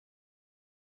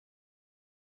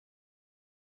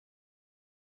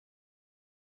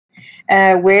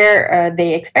where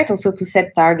they expect also to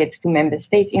set targets to member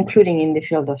states, including in the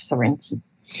field of sovereignty.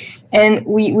 And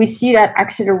we see that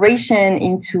acceleration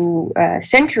into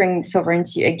centering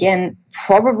sovereignty, again,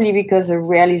 probably because of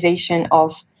realization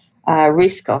of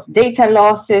risk of data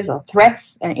losses or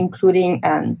threats, including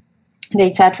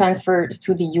data transfers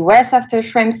to the US after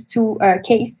Schrems 2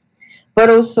 case, but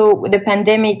also the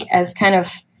pandemic has kind of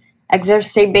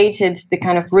exacerbated the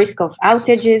kind of risk of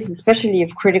outages, especially of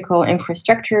critical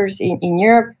infrastructures in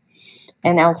Europe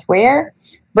and elsewhere.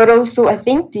 But also, I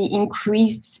think the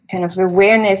increased kind of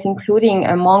awareness, including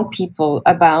among people,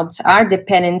 about our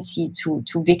dependency to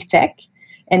big tech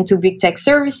and to big tech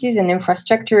services and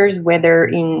infrastructures, whether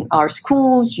in our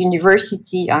schools,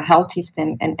 university, our health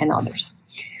system, and others.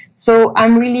 So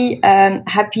I'm really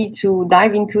happy to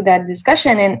dive into that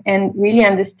discussion and really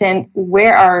understand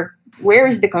where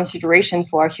is the consideration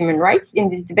for our human rights in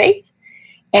this debate,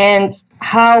 and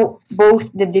how both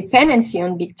the dependency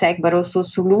on big tech, but also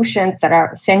solutions that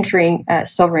are centering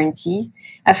sovereignty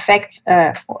affect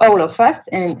all of us,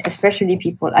 and especially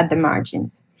people at the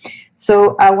margins.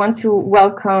 So I want to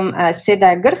welcome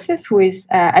Seda Gurses, who is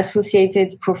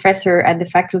Associated Professor at the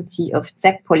Faculty of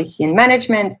Tech Policy and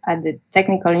Management at the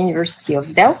Technical University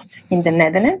of Delft in the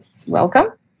Netherlands. Welcome.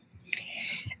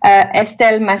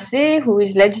 Estelle Massé, who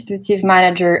is Legislative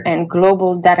Manager and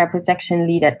Global Data Protection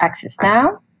Lead at Access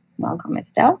Now. Welcome,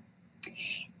 Estelle.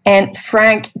 And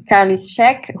Frank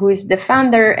Karliszek, who is the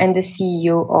founder and the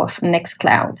CEO of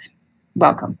Nextcloud.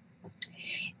 Welcome.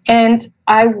 And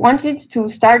I wanted to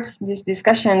start this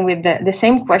discussion with the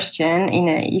same question,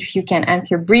 if you can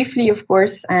answer briefly, of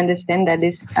course. I understand that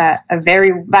it's a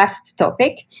very vast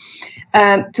topic.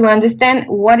 To understand,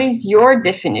 what is your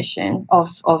definition of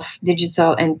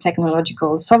digital and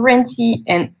technological sovereignty,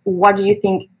 and what do you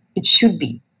think it should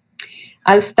be?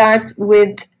 I'll start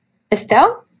with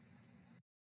Estelle.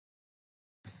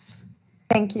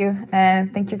 Thank you.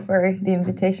 Thank you for the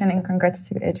invitation, and congrats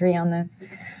to Edri on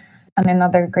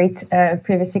another great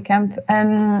privacy camp.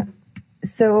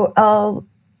 So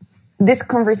this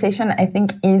conversation, I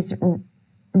think, is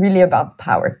really about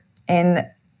power. And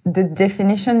the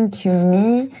definition to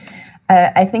me,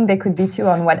 I think there could be two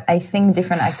on what I think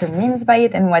different actor means by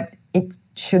it and what it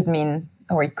should mean,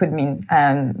 or it could mean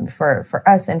for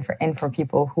us and for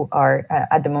people who are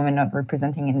at the moment not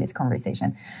representing in this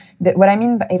conversation. What I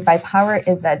mean by power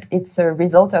is that it's a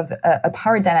result of a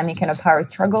power dynamic and a power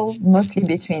struggle, mostly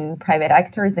between private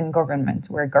actors and government,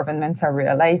 where governments are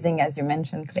realizing, as you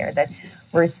mentioned, Claire, that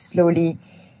we're slowly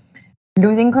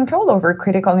losing control over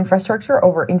critical infrastructure,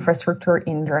 over infrastructure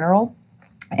in general.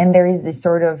 And there is this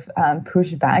sort of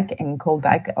pushback and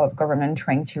callback of government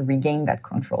trying to regain that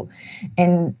control.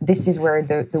 And this is where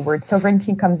the word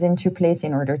sovereignty comes into place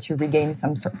in order to regain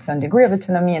some degree of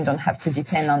autonomy and don't have to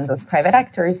depend on those private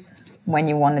actors when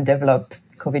you want to develop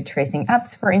COVID tracing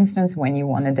apps, for instance, when you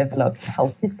want to develop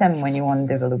health system, when you want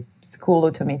to develop school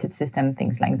automated system,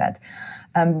 things like that.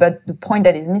 But the point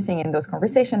that is missing in those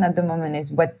conversations at the moment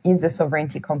is what is the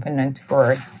sovereignty component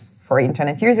for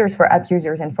internet users, for app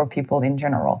users, and for people in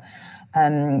general.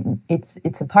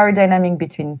 It's a power dynamic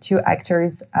between two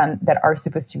actors that are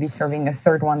supposed to be serving a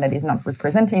third one that is not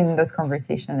represented in those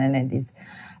conversations, and it is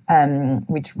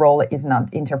which role is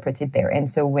not interpreted there. And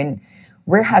so when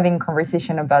we're having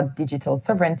conversation about digital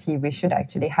sovereignty, we should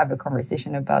actually have a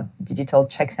conversation about digital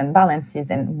checks and balances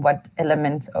and what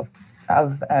elements of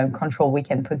control we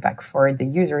can put back for the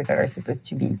users that are supposed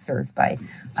to be served by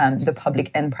the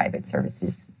public and private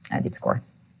services at its core.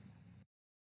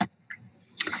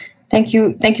 Thank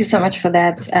you so much for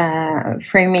that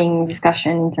framing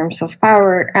discussion in terms of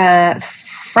power.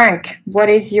 Frank, what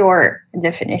is your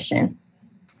definition?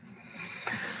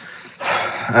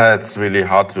 It's really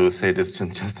hard to say this in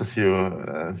just a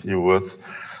few words.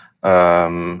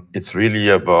 It's really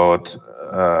about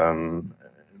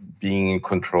being in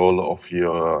control of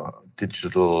your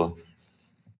digital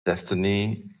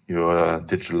destiny, your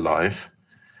digital life.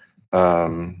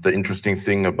 The interesting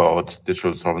thing about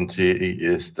digital sovereignty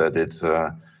is that it's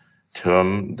a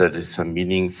term that is a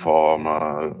meaning from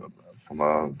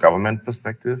a government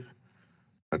perspective.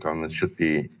 The government should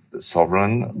be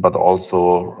sovereign, but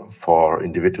also for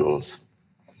individuals,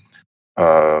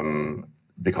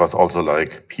 because also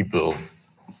like people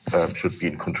should be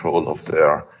in control of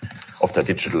their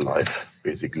digital life,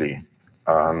 basically.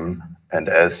 And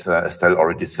as Estelle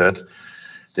already said,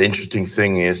 the interesting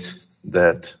thing is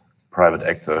that private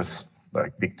actors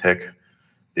like big tech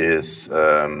is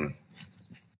in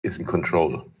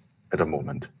control at the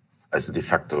moment as a de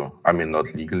facto. I mean,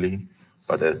 not legally,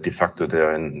 but as de facto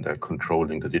they're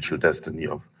controlling the digital destiny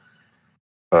of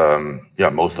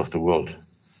most of the world.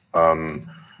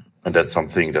 And that's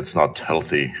something that's not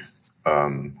healthy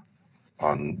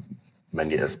on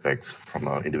many aspects, from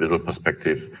an individual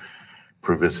perspective,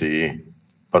 privacy,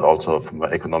 but also from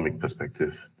an economic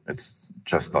perspective. It's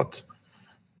just not,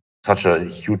 such a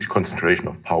huge concentration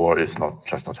of power is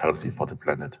just not healthy for the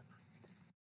planet.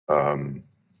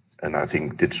 And I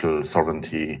think digital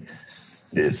sovereignty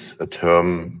is a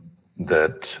term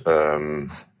that,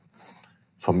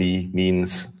 for me,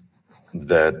 means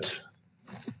that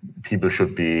people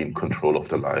should be in control of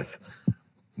their life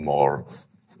more.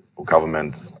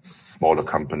 Government, smaller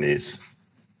companies,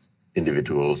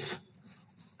 individuals,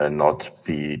 and not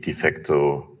be de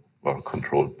facto or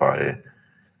controlled by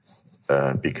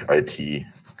big IT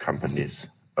companies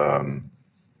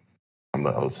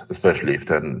somewhere else, especially if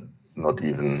they're not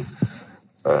even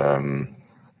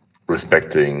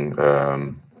respecting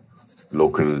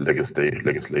local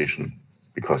legislation,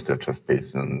 because they're just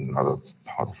based in another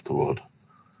part of the world.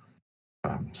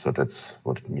 So that's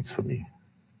what it means for me.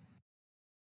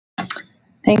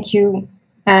 Thank you.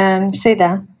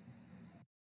 Seda.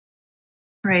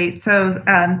 Great. So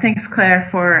thanks, Claire,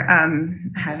 for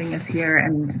having us here,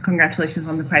 and congratulations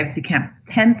on the Privacy Camp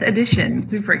 10th edition.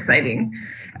 Super exciting.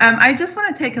 I just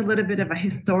want to take a little bit of a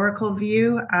historical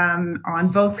view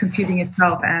on both computing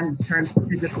itself and terms of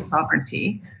digital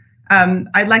sovereignty.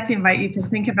 I'd like to invite you to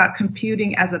think about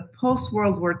computing as a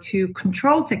post-World War II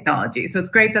control technology. So it's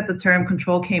great that the term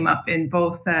control came up in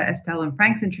both Estelle and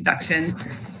Frank's introduction,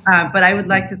 but I would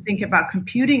like to think about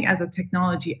computing as a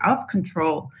technology of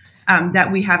control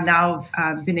that we have now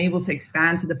been able to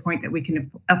expand to the point that we can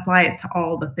apply it to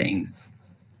all the things.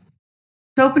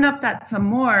 To open up that some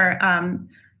more,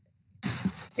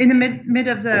 in the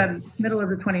middle of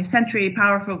the 20th century,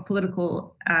 powerful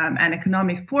political and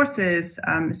economic forces,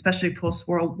 especially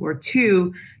post-World War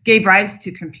II, gave rise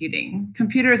to computing.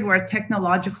 Computers were a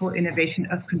technological innovation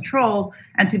of control,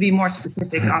 and to be more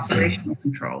specific, operational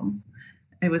control.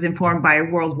 It was informed by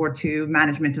World War II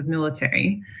management of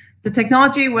military. The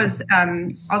technology was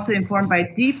also informed by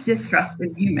deep distrust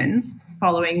in humans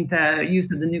following the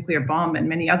use of the nuclear bomb and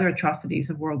many other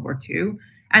atrocities of World War II,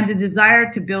 and the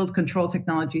desire to build control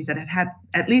technologies that had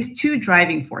at least two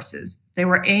driving forces. They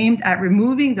were aimed at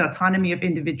removing the autonomy of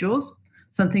individuals,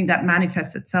 something that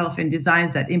manifests itself in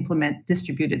designs that implement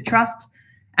distributed trust,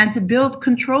 and to build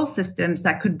control systems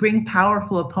that could bring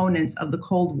powerful opponents of the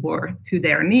Cold War to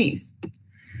their knees.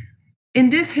 In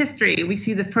this history, we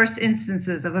see the first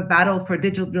instances of a battle for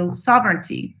digital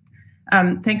sovereignty.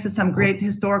 Thanks to some great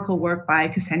historical work by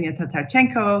Ksenia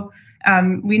Tatarchenko,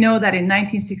 we know that in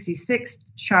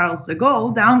 1966, Charles de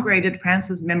Gaulle downgraded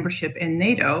France's membership in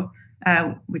NATO,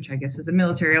 which I guess is a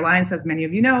military alliance, as many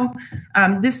of you know.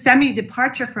 This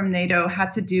semi-departure from NATO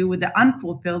had to do with the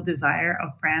unfulfilled desire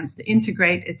of France to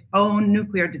integrate its own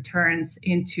nuclear deterrence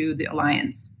into the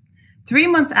alliance. 3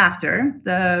 months after,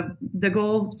 de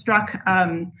Gaulle struck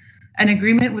an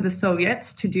agreement with the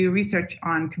Soviets to do research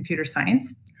on computer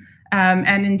science.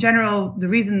 And in general, the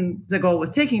reason de Gaulle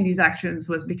was taking these actions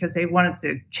was because they wanted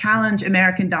to challenge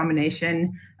American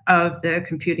domination of the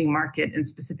computing market, and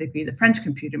specifically the French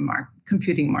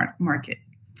computing market.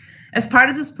 As part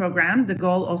of this program, de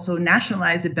Gaulle also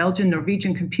nationalized a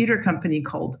Belgian-Norwegian computer company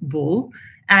called Bull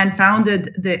and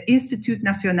founded the Institut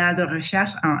National de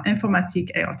Recherche en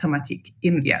Informatique et Automatique,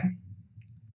 INRIA.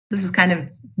 This is kind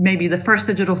of maybe the first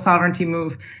digital sovereignty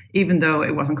move, even though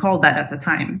it wasn't called that at the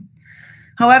time.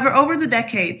 However, over the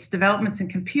decades, developments in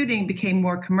computing became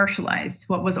more commercialized.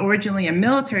 What was originally a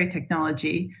military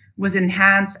technology was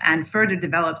enhanced and further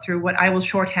developed through what I will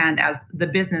shorthand as the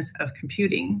business of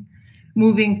computing.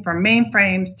 Moving from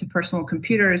mainframes to personal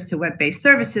computers to web-based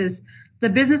services, the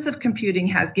business of computing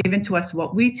has given to us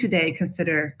what we today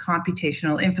consider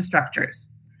computational infrastructures.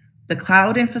 The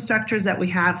cloud infrastructures that we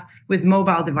have with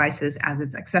mobile devices as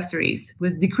its accessories,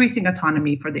 with decreasing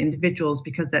autonomy for the individuals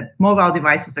because that mobile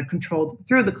devices are controlled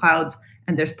through the clouds,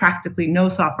 and there's practically no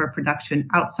software production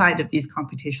outside of these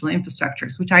computational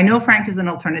infrastructures, which I know Frank is an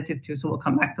alternative to, so we'll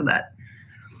come back to that.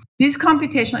 These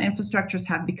computational infrastructures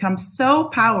have become so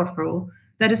powerful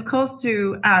that it's close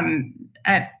to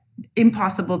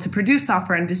impossible to produce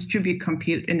software and distribute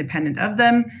compute independent of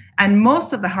them. And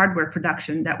most of the hardware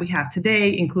production that we have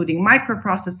today, including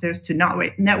microprocessors to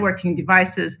networking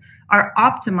devices, are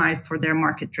optimized for their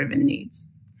market-driven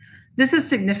needs. This is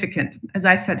significant. As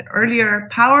I said earlier,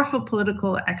 powerful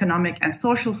political, economic, and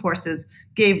social forces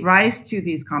gave rise to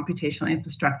these computational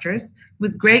infrastructures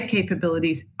with great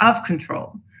capabilities of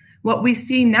control. What we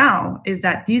see now is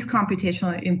that these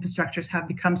computational infrastructures have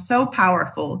become so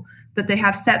powerful that they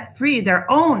have set free their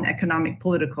own economic,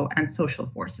 political, and social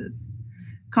forces.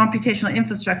 computational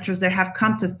infrastructures that have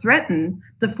come to threaten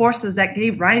the forces that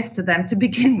gave rise to them to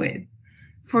begin with.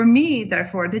 For me,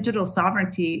 therefore, digital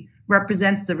sovereignty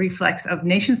represents the reflex of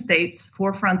nation states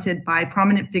forefronted by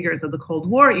prominent figures of the Cold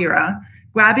War era,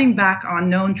 grabbing back on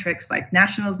known tricks like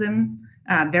nationalism,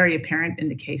 very apparent in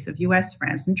the case of US,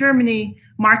 France, and Germany,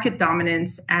 market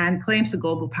dominance, and claims to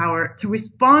global power to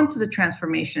respond to the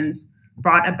transformations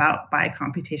brought about by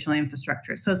computational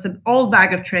infrastructure. So it's an old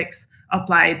bag of tricks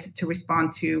applied to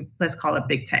respond to, let's call it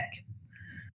big tech.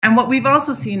 And what we've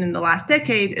also seen in the last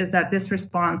decade is that this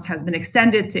response has been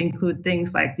extended to include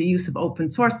things like the use of open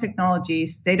source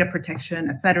technologies, data protection,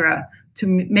 et cetera, to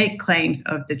make claims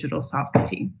of digital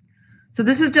sovereignty. So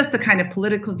this is just a kind of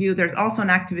political view. There's also an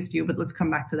activist view, but let's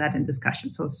come back to that in discussion.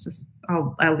 So it's just,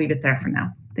 I'll leave it there for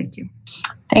now. Thank you.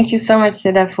 Thank you so much,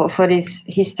 Seda, for this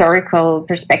historical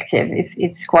perspective.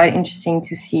 It's quite interesting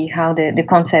to see how the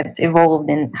concept evolved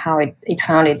and how it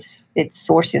found its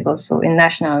sources also in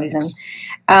nationalism.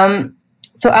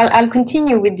 So I'll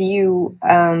continue with you.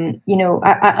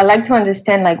 I'd like to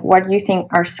understand like what you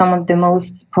think are some of the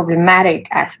most problematic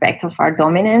aspects of our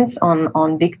dominance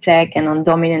on big tech and on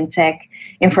dominant tech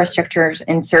infrastructures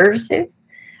and services.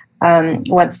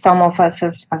 What some of us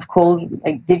have called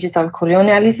like digital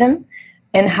colonialism,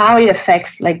 and how it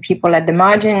affects like people at the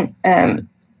margin.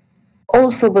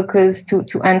 Also, because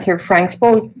to answer Frank's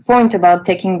point about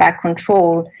taking back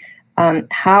control.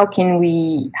 How can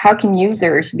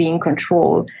users be in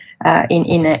control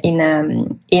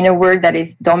in a world that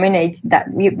is dominated, that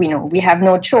we have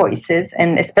no choices,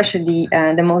 and especially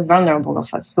the most vulnerable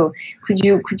of us. So could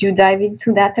you dive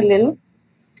into that a little?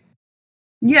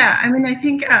 Yeah, I mean, I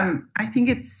think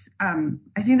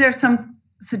there are some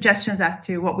suggestions as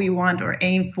to what we want or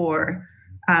aim for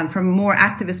from a more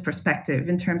activist perspective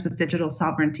in terms of digital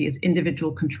sovereignty is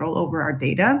individual control over our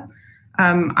data.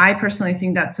 I personally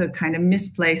think that's a kind of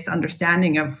misplaced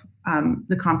understanding of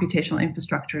the computational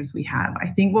infrastructures we have. I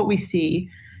think what we see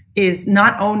is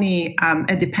not only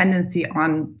a dependency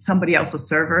on somebody else's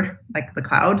server, like the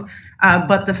cloud,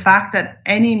 but the fact that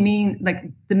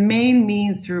the main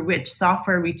means through which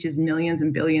software reaches millions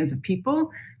and billions of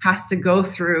people has to go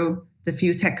through the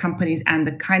few tech companies and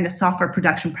the kind of software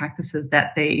production practices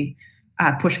that they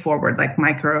push forward, like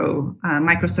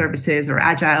microservices or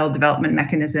agile development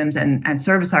mechanisms and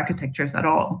service architectures at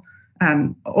all,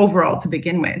 overall to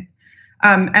begin with.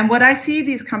 And what I see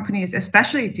these companies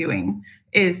especially doing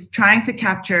is trying to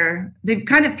they've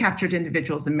kind of captured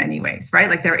individuals in many ways, right?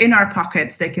 Like they're in our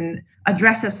pockets, they can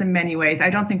address us in many ways. I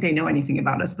don't think they know anything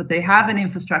about us, but they have an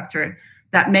infrastructure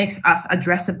that makes us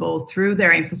addressable through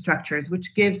their infrastructures,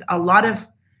 which gives a lot of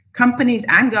companies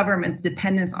and governments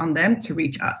dependence on them to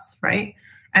reach us, right?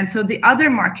 And so the other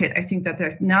market I think that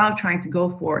they're now trying to go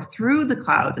for through the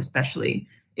cloud especially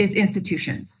is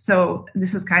institutions. So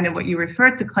this is kind of what you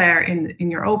referred to, Claire, in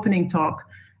your opening talk,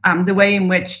 the way in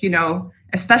which,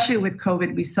 especially with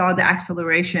COVID, we saw the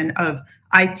acceleration of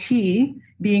IT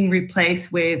being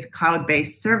replaced with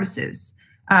cloud-based services.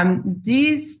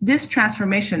 This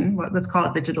transformation, let's call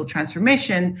it digital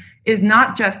transformation, is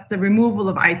not just the removal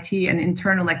of IT and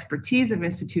internal expertise of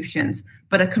institutions,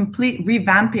 but a complete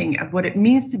revamping of what it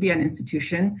means to be an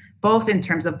institution, both in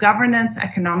terms of governance,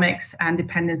 economics, and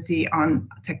dependency on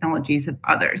technologies of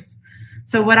others.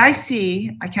 So what I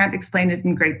see, I can't explain it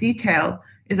in great detail,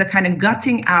 is a kind of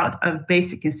gutting out of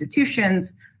basic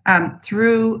institutions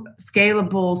through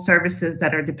scalable services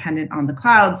that are dependent on the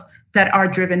clouds, that are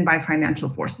driven by financial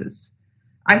forces.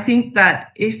 I think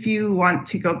that if you want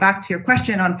to go back to your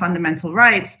question on fundamental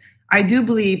rights, I do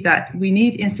believe that we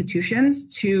need institutions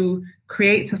to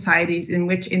create societies in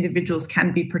which individuals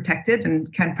can be protected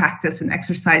and can practice and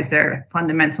exercise their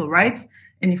fundamental rights.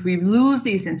 And if we lose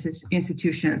these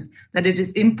institutions, that it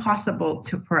is impossible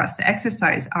for us to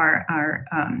exercise our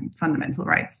fundamental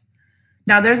rights.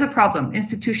 Now, there's a problem.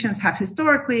 Institutions have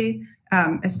historically,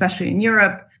 especially in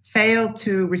Europe, failed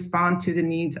to respond to the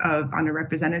needs of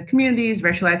underrepresented communities,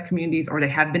 racialized communities, or they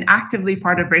have been actively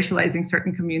part of racializing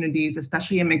certain communities,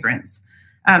 especially immigrants.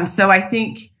 So I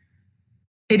think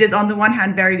it is on the one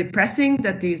hand very depressing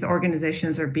that these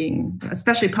organizations are being,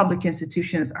 especially public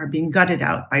institutions, are being gutted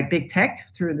out by big tech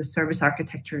through the service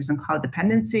architectures and cloud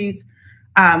dependencies.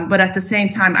 But at the same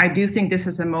time, I do think this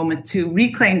is a moment to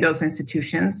reclaim those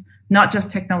institutions, not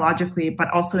just technologically, but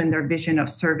also in their vision of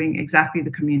serving exactly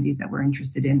the communities that we're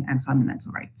interested in and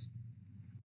fundamental rights.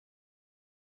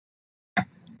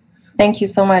 Thank you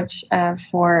so much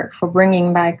for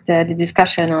bringing back the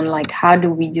discussion on like how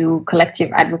do we do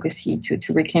collective advocacy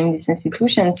to reclaim these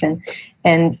institutions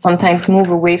and sometimes move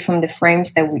away from the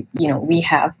frames that we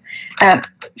have.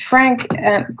 Frank,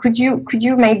 could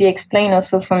you maybe explain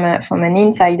also from an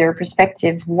insider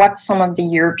perspective what some of the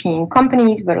European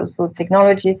companies, but also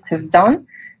technologists, have done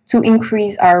to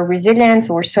increase our resilience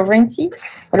or sovereignty,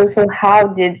 but also how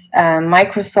did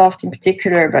Microsoft in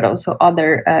particular, but also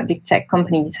other big tech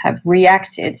companies have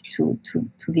reacted to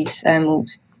these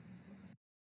moves?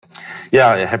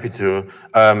 Yeah, happy to.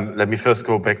 Let me first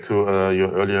go back to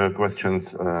your earlier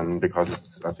questions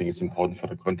because I think it's important for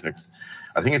the context.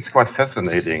 I think it's quite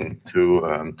fascinating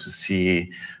to see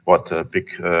what big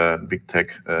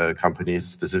tech companies,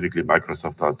 specifically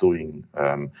Microsoft, are doing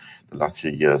the last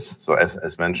few years. So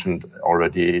as mentioned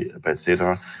already by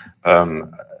Seda,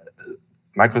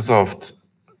 Microsoft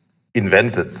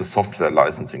invented the software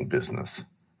licensing business.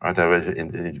 Right? They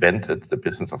invented the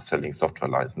business of selling software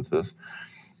licenses.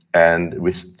 And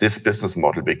with this business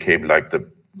model became like the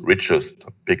richest,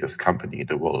 biggest company in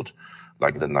the world,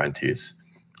 like in the 90s.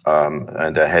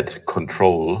 And they had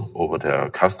control over their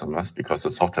customers because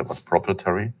the software was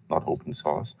proprietary, not open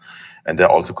source. And they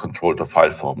also controlled the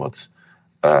file formats,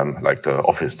 like the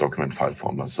Office document file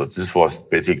format. So this was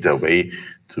basically their way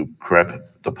to grab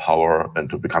the power and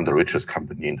to become the richest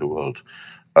company in the world.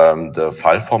 The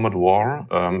file format war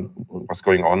was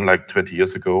going on like 20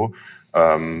 years ago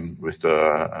with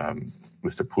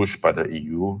the push by the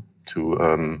EU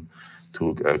to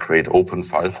create open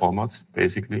file formats,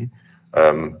 basically.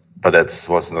 But that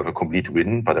was not a complete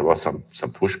win, but there was some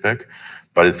pushback.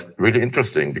 But it's really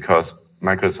interesting because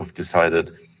Microsoft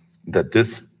decided that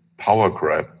this power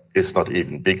grab is not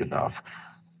even big enough.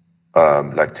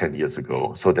 Like 10 years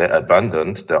ago. So they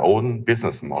abandoned their own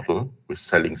business model with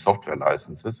selling software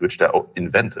licenses, which they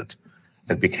invented,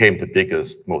 and became the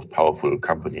biggest, most powerful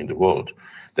company in the world.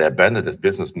 They abandoned this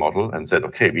business model and said,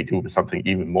 okay, we do something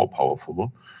even more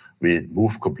powerful. We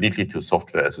move completely to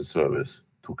software as a service,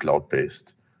 to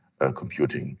cloud-based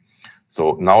computing.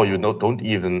 So now you don't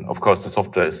even, of course, the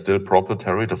software is still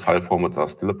proprietary, the file formats are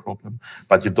still a problem,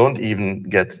 but you don't even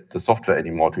get the software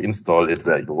anymore to install it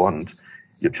where you want.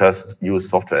 You just use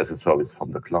software as a service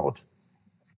from the cloud,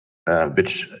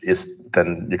 which is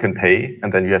then you can pay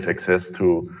and then you have access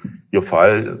to your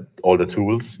file, all the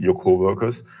tools, your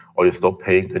coworkers, or you stop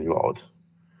paying, then you're out.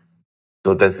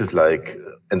 So this is like,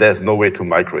 and there's no way to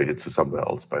migrate it to somewhere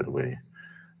else, by the way,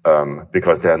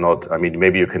 because they're not, I mean,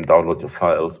 maybe you can download the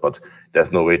files, but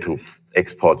there's no way to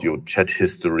export your chat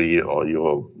history or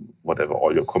your whatever,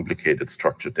 all your complicated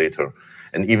structured data.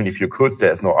 And even if you could,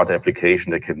 there's no other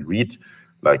application that can read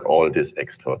like all these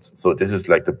experts. So this is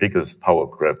like the biggest power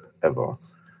grab ever.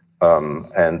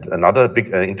 And another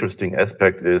big interesting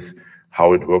aspect is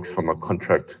how it works from a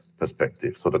contract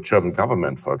perspective. So the German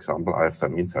government, for example, I have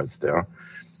some insights there,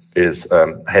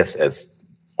 has, as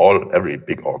every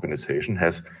big organization,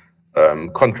 has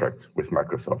contracts with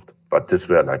Microsoft. But these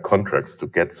were like contracts to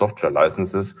get software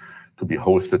licenses to be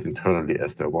hosted internally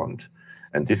as they want.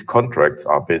 And these contracts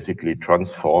are basically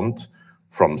transformed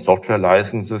from software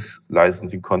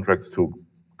licensing contracts to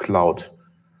cloud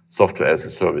software as a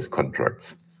service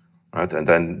contracts, right? And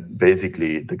then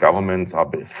basically the governments are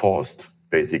forced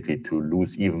basically to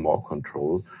lose even more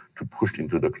control to push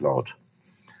into the cloud.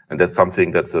 And that's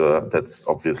something that's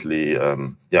obviously a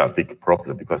big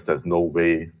problem because there's no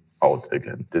way out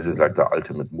again. This is like the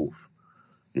ultimate move.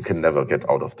 You can never get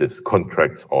out of this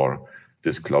contracts or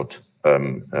this cloud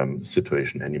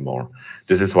situation anymore.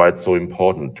 This is why it's so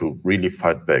important to really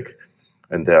fight back.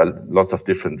 And there are lots of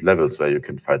different levels where you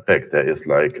can fight back. There is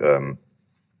like,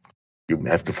 you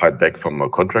have to fight back from a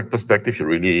contract perspective.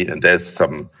 And there's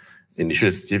some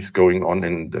initiatives going on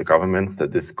in the governments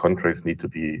that these contracts need to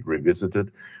be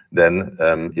revisited. Then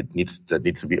there needs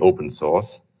to be open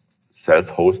source,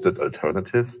 self-hosted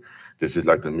alternatives. This is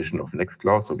like the mission of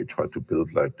Nextcloud. So we try to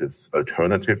build like this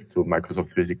alternative to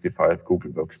Microsoft 365,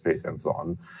 Google Workspace, and so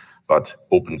on. But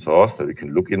open source, so you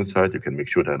can look inside, you can make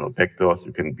sure there are no backdoors,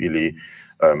 you can really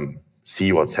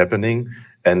see what's happening,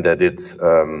 and that it's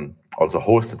also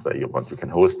hosted where you want. You can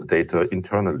host the data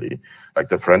internally. Like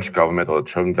the French government or the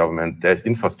German government, there's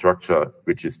infrastructure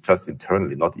which is just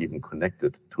internally, not even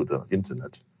connected to the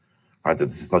internet. Right?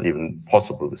 This is not even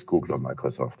possible with Google or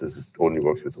Microsoft. This only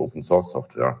works with open source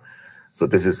software. So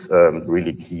this is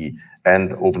really key.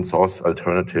 And open source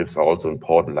alternatives are also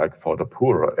important, like for the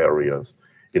poorer areas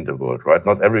in the world, right?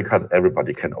 Not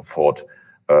everybody can afford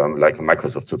like a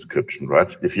Microsoft subscription,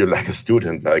 right? If you're like a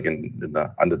student, like in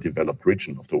the underdeveloped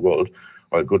region of the world,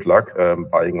 well, good luck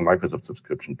buying a Microsoft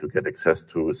subscription to get access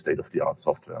to state-of-the-art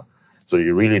software. So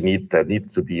you really there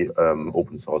needs to be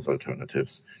open source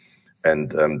alternatives. And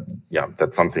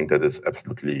that's something that is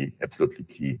absolutely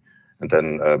key. And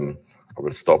then I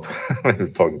will stop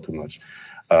talking too much.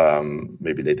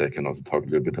 Maybe later I can also talk a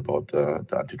little bit about the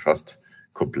antitrust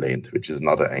complaint, which is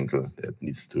another angle that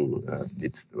needs to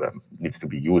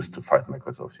be used to fight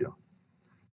Microsoft here.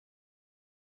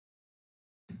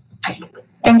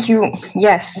 Thank you.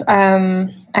 Yes,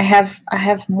 I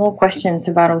have more questions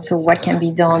about also what can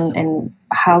be done and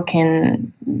how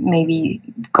can maybe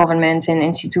governments and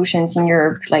institutions in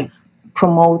Europe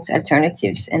promote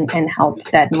alternatives and help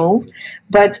that move.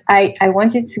 But I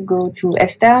wanted to go to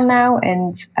Estelle now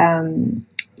and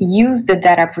use the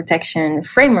data protection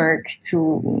framework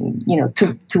to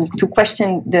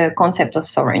question the concept of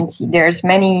sovereignty. There's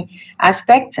many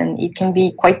aspects and it can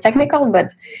be quite technical,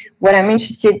 but what I'm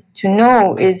interested to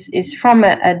know is from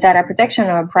a data protection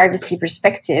or a privacy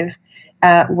perspective,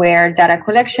 where data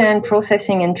collection,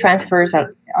 processing, and transfers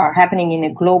are happening in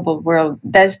a global world.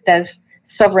 Does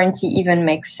sovereignty even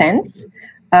make sense?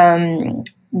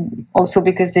 Also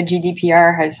because the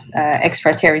GDPR has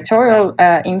extraterritorial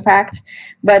impact.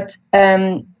 But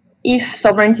if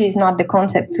sovereignty is not the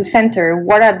concept to center,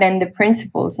 what are then the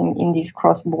principles in these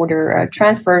cross-border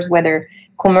transfers, whether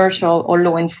commercial or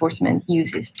law enforcement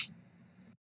uses?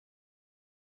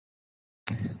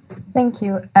 Thank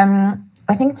you.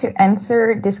 I think to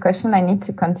answer this question, I need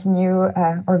to continue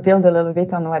or build a little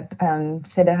bit on what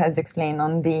Seda has explained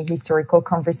on the historical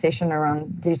conversation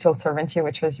around digital sovereignty,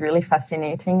 which was really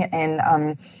fascinating. And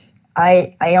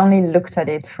I only looked at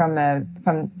it from a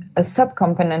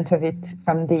subcomponent of it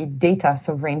from the data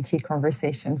sovereignty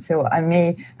conversation. So I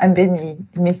may be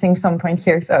missing some point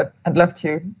here. So I'd love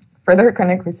to further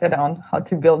connect with Seda on how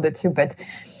to build the two. But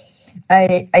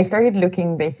I started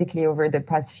looking basically over the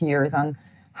past few years on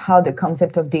how the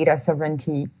concept of data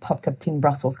sovereignty popped up in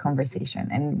Brussels conversation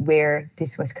and where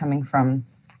this was coming from,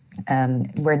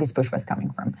 where this push was coming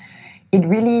from. It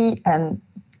really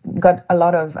got a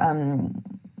lot of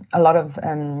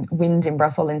wind in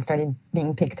Brussels and started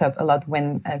being picked up a lot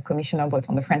when Commissioner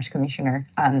Breton, the French commissioner,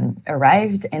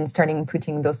 arrived and starting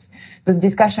putting those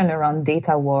discussion around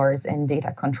data wars and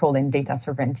data control and data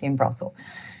sovereignty in Brussels.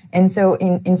 And so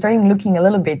in starting looking a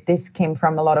little bit, this came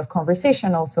from a lot of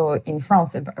conversation also in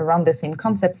France around the same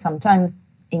concept, sometime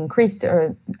increased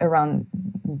around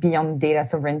beyond data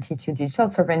sovereignty to digital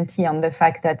sovereignty on the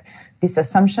fact that this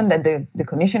assumption that the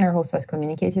commissioner also has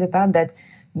communicated about that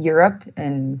Europe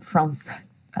and France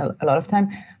a lot of time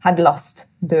had lost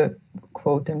the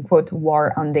quote unquote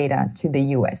war on data to the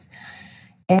US.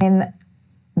 And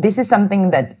this is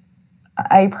something that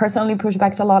I personally push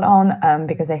back a lot on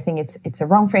because I think it's a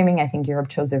wrong framing. I think Europe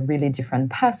chose a really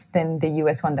different path than the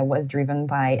US one that was driven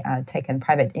by tech and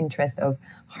private interest of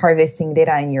harvesting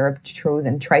data, and Europe chose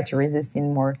and tried to resist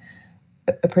in more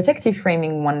a protective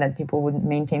framing, one that people would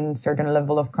maintain a certain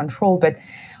level of control. But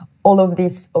all of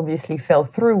this obviously fell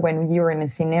through when you're in a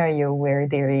scenario where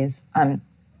there is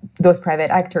those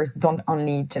private actors don't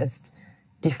only just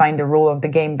define the rule of the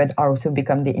game, but also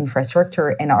become the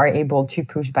infrastructure and are able to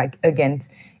push back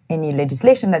against any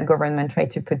legislation that government tried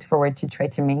to put forward to try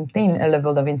to maintain a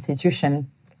level of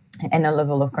institution and a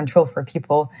level of control for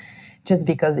people, just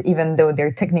because even though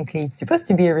they're technically supposed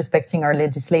to be respecting our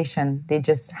legislation, they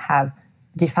just have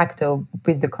de facto,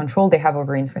 with the control they have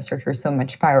over infrastructure, so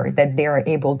much power that they are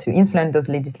able to influence those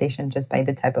legislation just by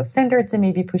the type of standards they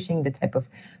may be pushing, the type of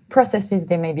processes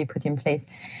they may be put in place.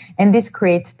 And this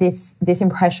creates this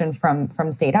impression from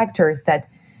state actors that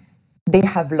they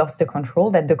have lost the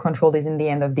control, that the control is in the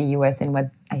end of the US. And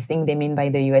what I think they mean by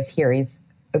the US here is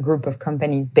a group of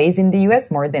companies based in the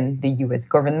US more than the US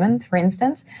government, for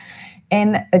instance,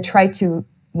 and try to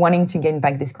wanting to gain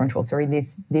back this control. Sorry,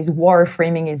 this war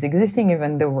framing is existing,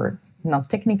 even though we're not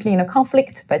technically in a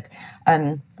conflict, but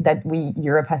that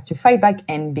Europe has to fight back.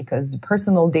 And because the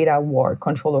personal data war,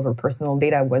 control over personal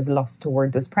data was lost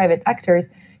toward those private actors,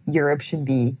 Europe should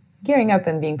be gearing up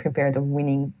and being prepared of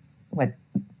winning what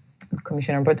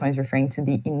Commissioner Breton is referring to,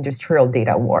 the industrial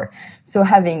data war. So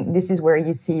this is where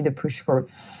you see the push for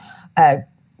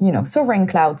sovereign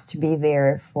clouds to be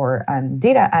there, for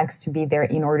data acts to be there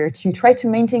in order to try to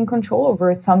maintain control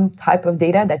over some type of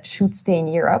data that should stay in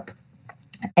Europe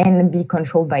and be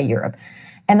controlled by Europe.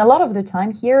 And a lot of the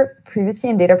time here, privacy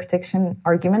and data protection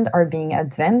arguments are being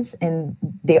advanced, and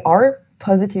they are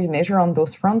positive measure on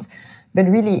those fronts. But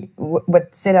really,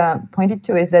 what Seda pointed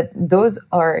to is that those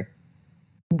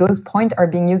points are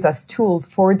being used as tool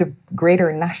for the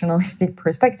greater nationalistic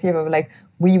perspective of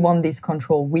we want this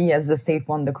control. We as the state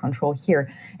want the control here.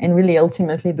 And really,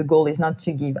 ultimately, the goal is not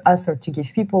to give us or to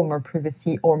give people more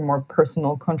privacy or more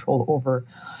personal control over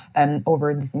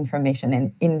this information.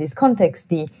 And in this context,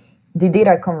 the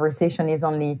data conversation is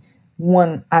only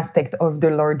one aspect of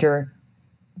the larger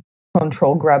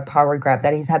control grab, power grab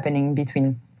that is happening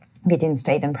between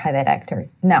state and private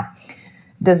actors. Now,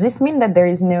 does this mean that there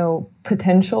is no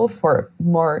potential for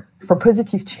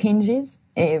positive changes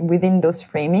within those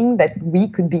framing that we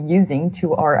could be using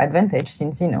to our advantage,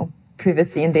 since, you know,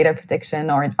 privacy and data protection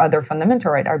or other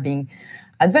fundamental rights are being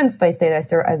advanced by state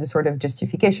as a sort of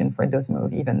justification for those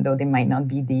moves, even though they might not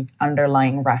be the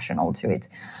underlying rationale to it.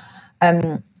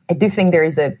 I do think there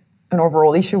is an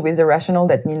overall issue with the rationale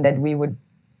that means that we would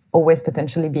always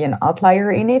potentially be an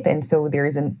outlier in it. And so there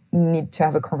is a need to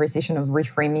have a conversation of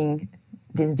reframing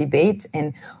this debate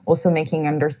and also making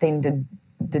understand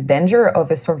the danger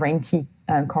of a sovereignty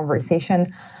conversation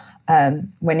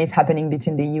when it's happening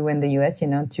between the EU and the US, you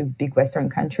know, two big Western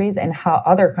countries, and how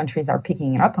other countries are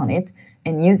picking up on it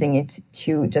and using it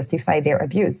to justify their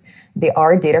abuse. There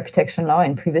are data protection law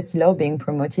and privacy law being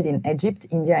promoted in Egypt,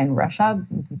 India, and Russia,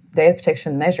 data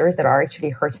protection measures that are actually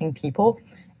hurting people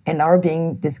and are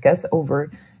being discussed over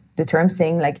the term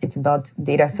saying like it's about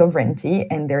data sovereignty,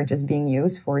 and they're just being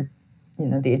used for, you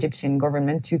know, the Egyptian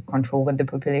government to control what the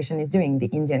population is doing, the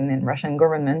Indian and Russian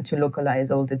government to localize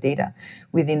all the data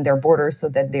within their borders so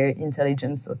that their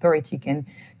intelligence authority can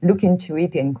look into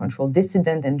it and control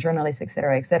dissident and journalists,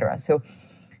 etc., etc. So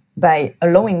by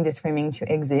allowing this framing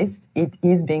to exist, it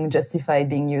is being justified,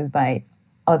 being used by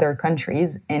other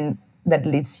countries, and that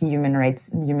leads to human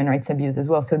rights abuse as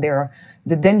well. So there are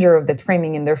the danger of that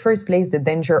framing in the first place, the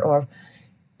danger of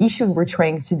issue we're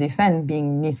trying to defend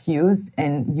being misused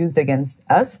and used against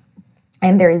us.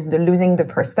 And there is the losing the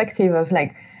perspective of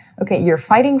like, okay, you're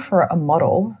fighting for a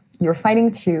model, you're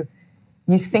fighting to,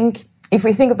 you think, if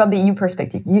we think about the EU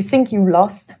perspective, you think you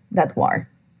lost that war.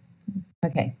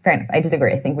 Okay, fair enough. I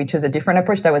disagree. I think we chose a different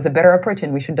approach. That was a better approach,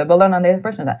 and we should double down on the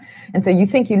approach on that. And so you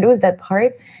think you lose that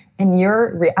part, and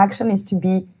your reaction is to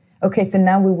be, okay, so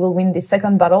now we will win the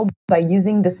second battle by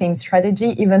using the same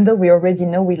strategy, even though we already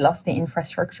know we lost the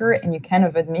infrastructure, and you kind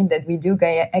of admit that we do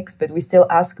Gaia X, but we still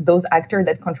ask those actors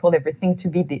that control everything to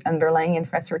be the underlying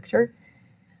infrastructure.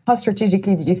 How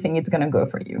strategically do you think it's going to go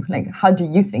for you? Like, how do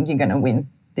you think you're going to win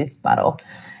this battle?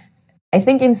 I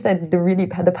think instead,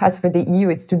 the path for the EU,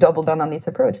 it's to double down on its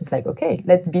approach. It's like, okay,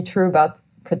 let's be true about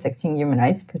protecting human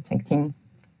rights, protecting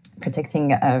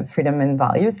freedom and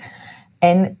values,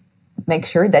 and make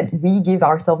sure that we give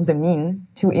ourselves a mean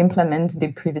to implement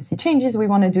the privacy changes we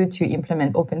want to do, to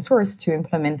implement open source, to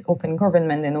implement open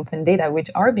government and open data, which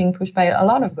are being pushed by a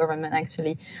lot of government,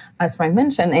 actually, as Frank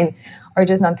mentioned, and are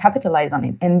just not capitalized on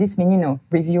it. And this means, you know,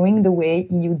 reviewing the way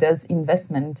EU does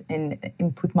investment and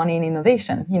put money in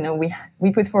innovation. You know,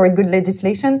 we put forward good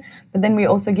legislation, but then we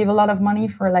also give a lot of money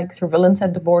for like surveillance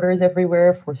at the borders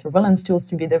everywhere, for surveillance tools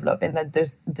to be developed, and that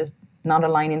there's not a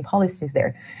line in policies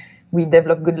there. We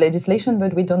develop good legislation,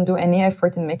 but we don't do any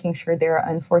effort in making sure they are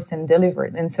enforced and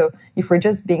delivered. And so if we're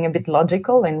just being a bit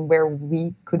logical and where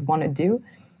we could want to do,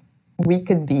 we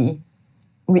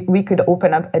could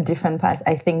open up a different path.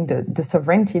 I think the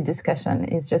sovereignty discussion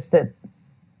is just a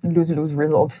lose-lose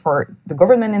result for the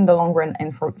government in the long run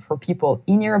and for people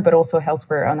in Europe, but also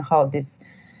elsewhere on how this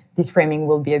framing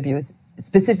will be abused,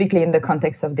 specifically in the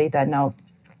context of data. Now,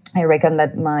 I reckon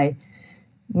that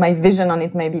my vision on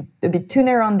it may be a bit too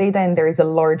narrow on data, and there is a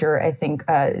larger, I think,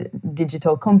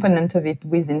 digital component of it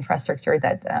with infrastructure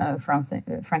that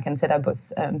Frank and Seda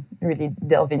both really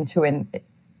delve into, and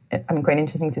I'm quite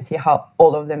interesting to see how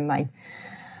all of them might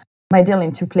deal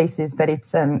into places. But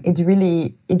it's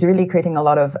really creating a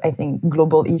lot of, I think,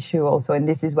 global issue also, and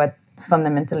this is what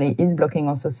fundamentally is blocking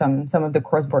also some of the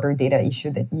cross-border data issue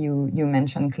that you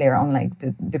mentioned, Claire, on like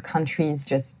the countries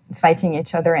just fighting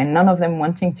each other and none of them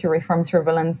wanting to reform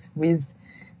surveillance with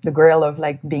the goal of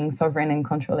like being sovereign and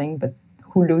controlling, but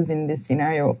who lose in this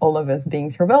scenario? All of us being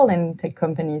surveilled, and tech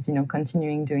companies, you know,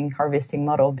 continuing doing harvesting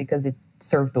model because it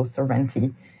served those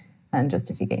sovereignty and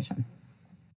justification.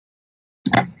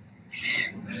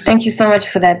 Thank you so much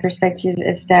for that perspective,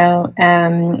 Estelle.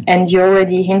 And you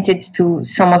already hinted to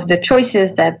some of the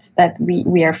choices that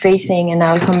we are facing, and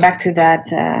I'll come back to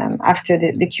that after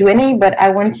the Q&A. But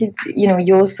I wanted, you know,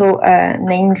 you also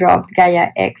name dropped Gaia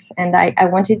X, and I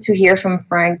wanted to hear from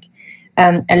Frank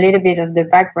a little bit of the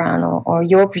background or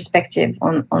your perspective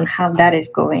on how that is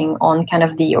going on, kind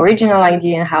of the original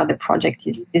idea and how the project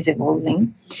is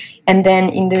evolving. And then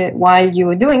while you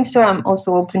were doing so, I'm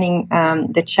also opening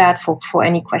the chat for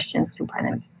any questions to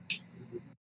panel.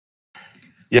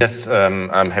 Yes,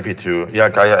 I'm happy to. Yeah,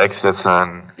 Gaia X, that's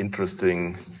an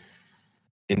interesting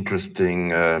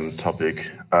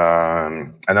topic.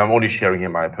 And I'm only sharing here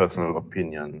my personal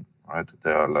opinion, right?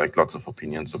 There are like lots of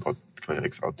opinions about Gaia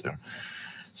X out there.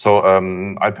 So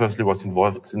I personally was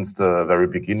involved since the very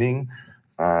beginning.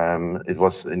 It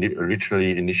was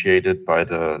originally initiated by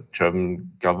the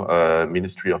German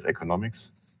Ministry of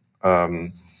Economics,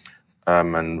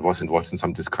 and was involved in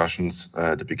some discussions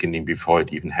at the beginning before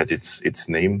it even had its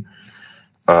name.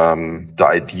 The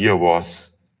idea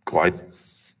was quite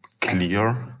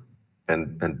clear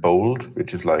and bold,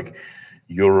 which is like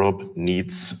Europe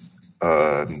needs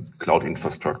cloud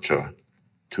infrastructure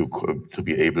to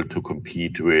be able to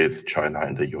compete with China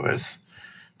and the US.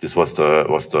 This was the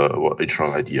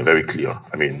original idea, very clear.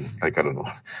 I mean, like, I don't know,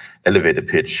 elevator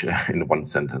pitch in one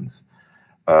sentence.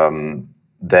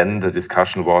 Then the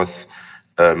discussion was,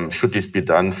 should this be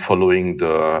done following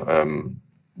the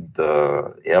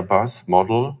Airbus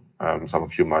model? Some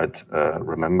of you might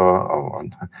remember, or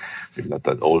maybe not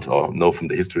that old, or know from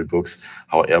the history books,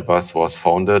 how Airbus was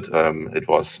founded. It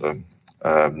was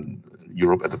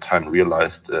Europe at the time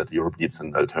realized that Europe needs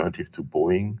an alternative to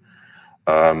Boeing.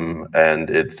 And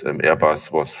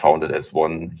Airbus was founded as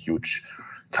one huge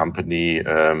company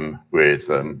with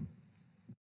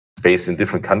based in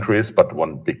different countries, but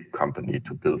one big company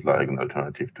to build like an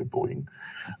alternative to Boeing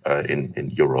in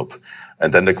Europe.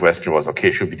 And then the question was,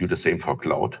 okay, should we do the same for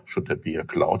cloud? Should there be a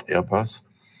cloud Airbus?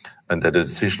 And then the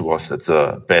decision was that's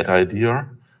a bad idea,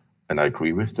 and I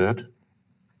agree with that.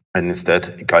 And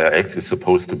instead, Gaia-X is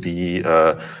supposed to be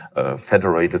a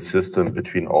federated system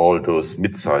between all those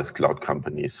mid-sized cloud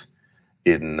companies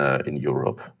in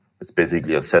Europe. It's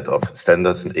basically a set of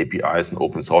standards and APIs and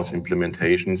open source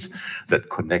implementations that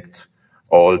connect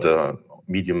all the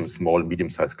small,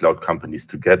 medium-sized cloud companies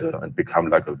together and become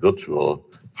like a virtual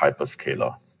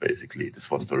hyperscaler, basically. This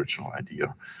was the original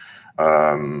idea.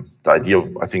 The idea,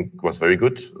 I think, was very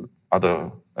good.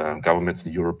 Other governments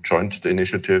in Europe joined the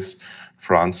initiatives,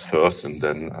 France first and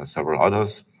then several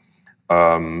others.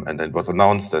 And then it was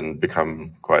announced and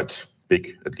become quite big,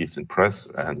 at least in press,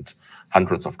 and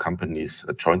hundreds of companies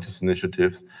joined this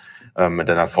initiative. And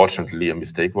then unfortunately a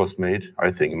mistake was made,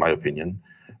 I think, in my opinion.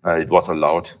 It was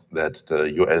allowed that the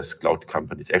US cloud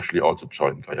companies actually also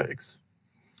joined Gaia-X.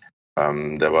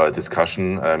 There were a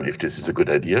discussion if this is a good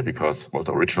idea, because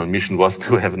the original mission was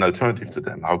to have an alternative to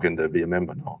them. How can there be a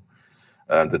member now?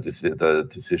 The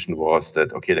decision was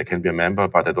that, okay, they can be a member,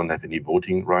 but they don't have any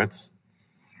voting rights.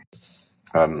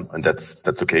 And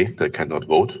that's okay. They cannot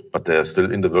vote, but they're still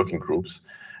in the working groups,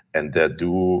 and they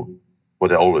do what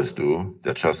they always do.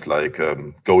 They're just like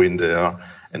go in there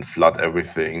and flood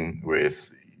everything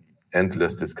with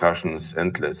endless discussions,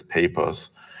 endless papers,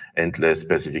 endless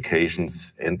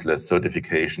specifications, endless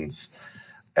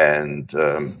certifications, and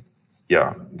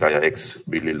yeah, Gaia-X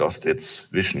really lost its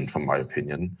vision, from my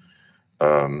opinion.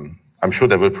 I'm sure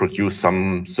they will produce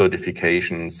some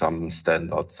certification, some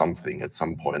standard, something at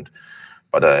some point,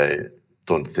 but I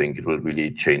don't think it will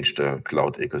really change the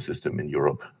cloud ecosystem in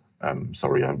Europe.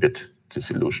 Sorry, I'm a bit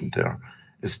disillusioned there.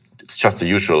 It's just the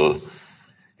usual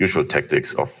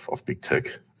tactics of big tech.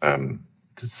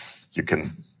 You can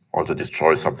also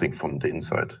destroy something from the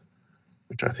inside,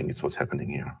 which I think is what's happening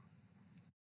here.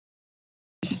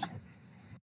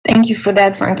 Thank you for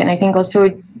that, Frank. And I think also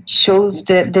it shows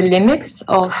the limits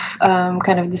of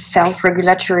kind of the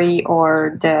self-regulatory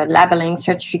or the labeling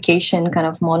certification kind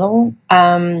of model.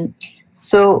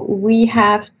 So we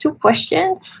have two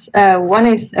questions. One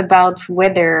is about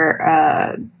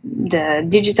whether the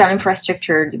digital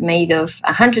infrastructure made of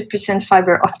 100%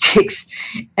 fiber optics,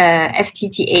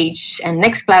 FTTH, and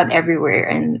Nextcloud everywhere,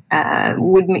 and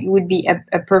would be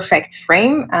a perfect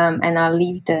frame. And I'll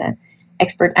leave the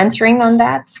expert answering on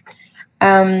that.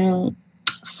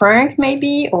 Frank,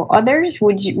 maybe, or others,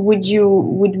 would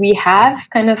we have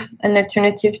kind of an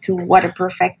alternative to what a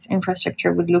perfect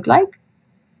infrastructure would look like?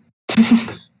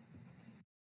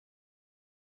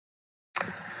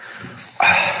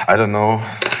 I don't know.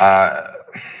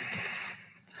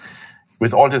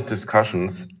 With all these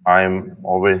discussions, I'm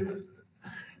always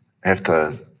have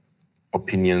the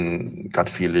opinion, gut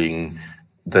feeling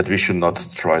that we should not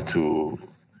try to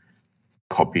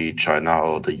copy China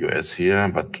or the US here,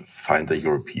 but find a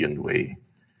European way.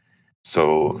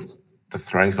 So the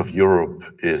strength of Europe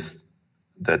is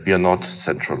that we are not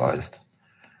centralized,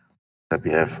 that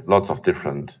we have lots of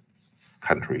different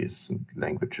countries and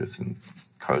languages and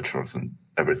cultures and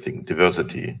everything,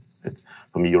 diversity.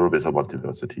 For me, Europe is about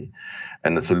diversity.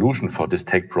 And the solution for these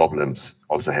tech problems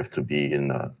also have to be,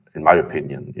 in my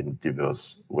opinion, in a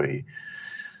diverse way.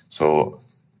 So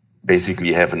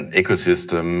basically have an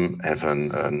ecosystem, have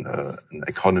an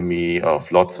economy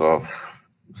of lots of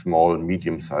small,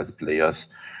 medium-sized players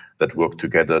that work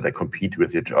together, they compete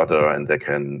with each other, and they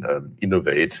can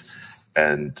innovate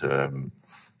and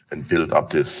build up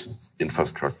this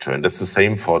infrastructure. And that's the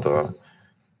same for the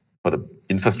for the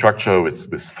infrastructure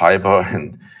with fiber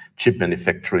and chip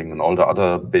manufacturing and all the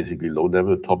other basically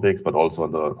low-level topics, but also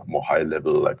on the more high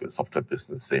level, like a software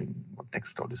business, same what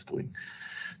Nextcloud is doing.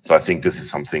 So I think this is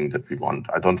something that we want.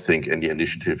 I don't think any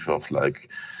initiative of like,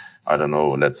 I don't know,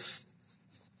 let's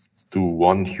do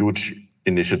one huge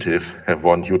initiative, have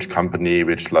one huge company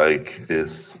which like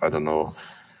is, I don't know,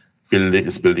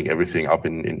 building everything up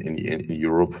in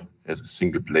Europe as a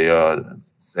single player,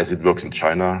 as it works in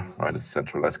China, right? It's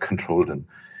centralized controlled, and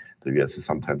the US is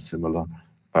sometimes similar.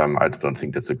 I don't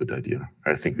think that's a good idea.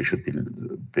 I think we should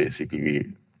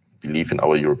basically believe in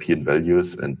our European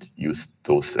values and use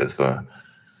those as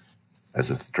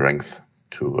a strength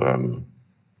to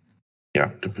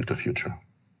build the future.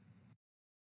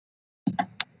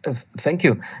 Thank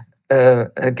you.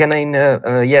 Thank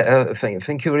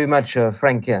you very much,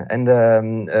 Frank. And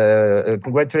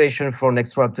congratulations for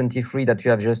Nextcloud 23 that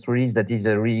you have just released. That is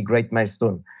a really great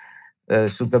milestone.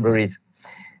 Super release.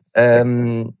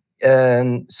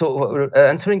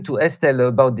 Answering to Estelle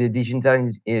about the digital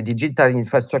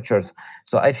infrastructures.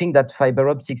 So I think that fiber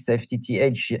optics,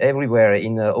 FTTH everywhere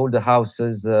in all the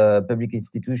houses, public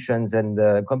institutions and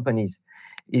companies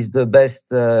is the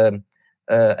best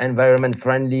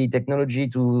environment-friendly technology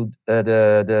to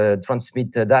the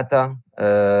transmit data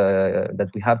that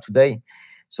we have today.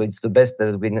 So it's the best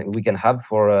that we can have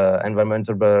for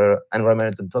environmental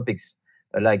topics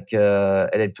like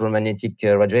electromagnetic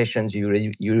radiations. You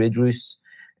reduce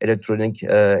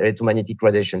electromagnetic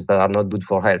radiations that are not good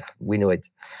for health. We know it,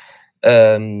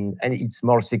 and it's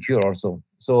more secure also.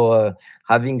 So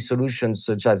having solutions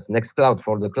such as Nextcloud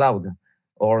for the cloud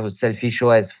or Selfish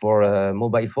OS for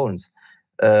mobile phones.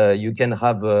 You can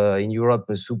have in Europe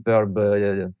a superb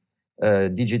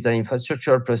digital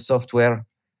infrastructure plus software,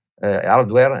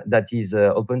 hardware that is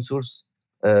open source,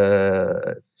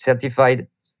 certified,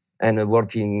 and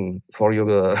working for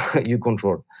your you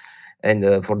control and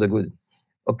for the good.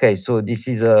 Okay, so this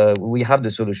is we have the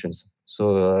solutions.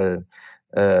 So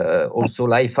also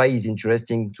Li-Fi is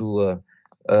interesting to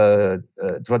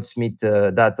transmit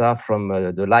data from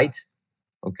the light.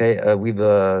 Okay, with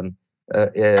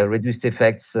reduced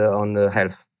effects on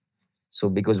health. So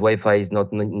because Wi-Fi is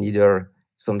not neither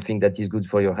something that is good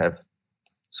for your health.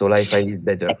 So Li-Fi is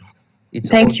better.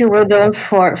 Thank you, Rodolphe,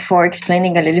 for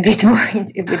explaining a little bit more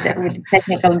with the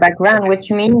technical background what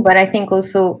you mean. But I think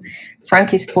also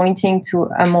Frank is pointing to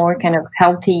a more kind of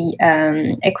healthy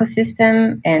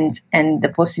ecosystem and the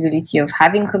possibility of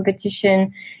having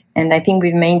competition. And I think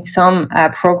we've made some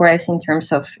progress in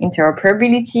terms of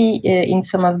interoperability in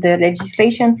some of the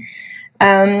legislation.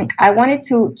 I wanted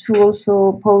to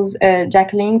also pose a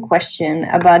Jacqueline question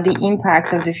about the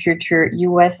impact of the future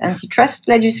US antitrust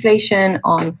legislation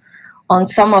on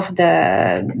some of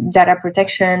the data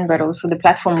protection, but also the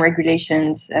platform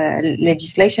regulations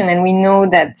legislation. And we know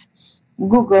that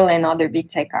Google and other big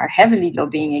tech are heavily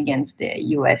lobbying against the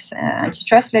US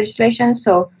antitrust legislation.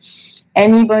 So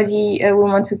anybody will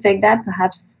want to take that,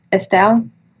 perhaps Estelle?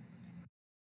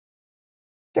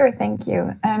 Sure, thank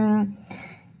you.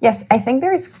 Yes, I think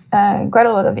there is quite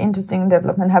a lot of interesting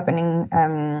development happening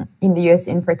in the US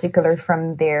in particular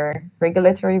from their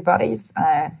regulatory bodies.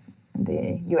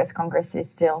 The US Congress is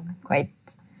still quite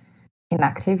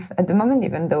inactive at the moment,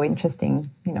 even though interesting,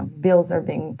 bills are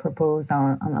being proposed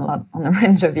on a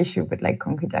range of issues, but like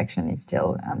concrete action is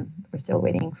still, we're still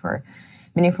waiting for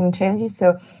meaningful changes.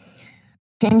 So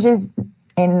changes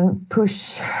and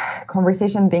push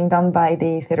conversation being done by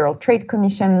the Federal Trade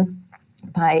Commission,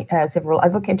 by several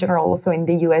advocate general also in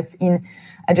the US in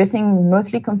addressing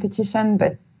mostly competition,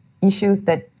 but issues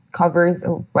that covers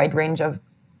a wide range of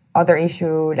other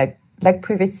issues like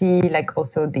privacy, like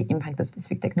also the impact of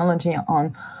specific technology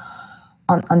on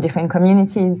different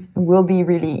communities will be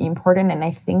really important. And I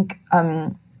think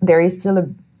there is still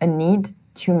a need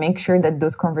to make sure that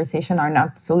those conversations are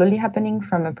not solely happening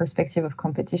from a perspective of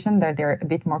competition, that they're a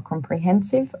bit more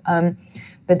comprehensive.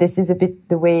 But this is a bit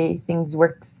the way things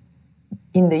work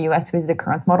in the US with the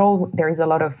current model. There is a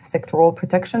lot of sectoral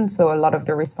protection, so a lot of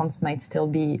the response might still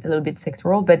be a little bit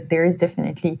sectoral, but there is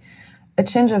definitely a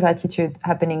change of attitude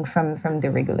happening from the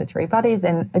regulatory bodies,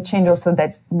 and a change also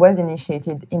that was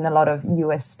initiated in a lot of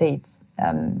US states,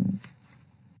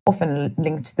 often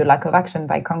linked to the lack of action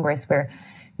by Congress, where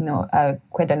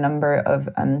quite a number of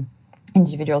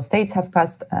individual states have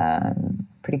passed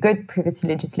pretty good privacy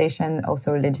legislation,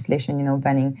 also legislation,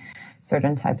 banning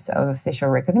certain types of facial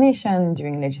recognition,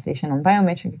 doing legislation on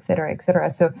biometric, et cetera, et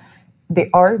cetera. So there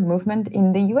are movement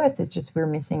in the US, it's just we're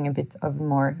missing a bit of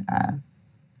more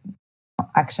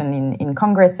action in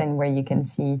Congress, and where you can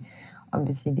see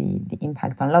obviously the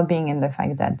impact on lobbying and the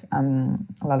fact that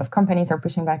a lot of companies are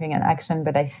pushing back against action.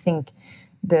 But I think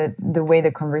the way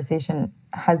the conversation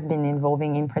has been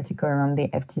evolving, in particular around the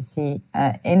FTC,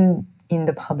 in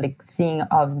the public seeing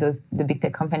of the big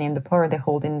tech company and the power they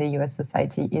hold in the US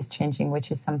society is changing,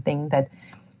 which is something that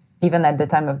even at the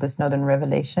time of the Snowden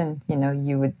revelation,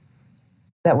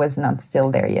 that was not still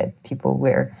there yet. People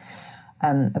were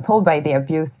appalled by the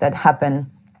abuse that happened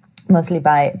mostly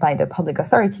by the public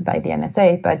authority, by the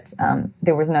NSA, but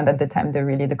there was not at the time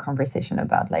the conversation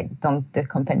about don't the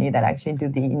company that actually do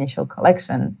the initial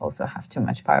collection also have too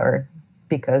much power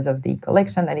because of the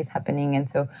collection that is happening. And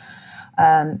so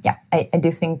I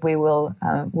do think we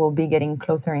will be getting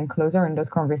closer and closer in those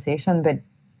conversations, but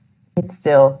it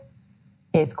still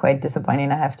is quite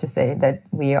disappointing, I have to say, that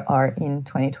we are in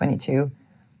 2022.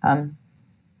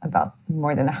 About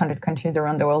more than 100 countries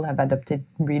around the world have adopted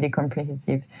really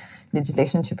comprehensive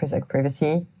legislation to protect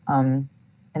privacy. And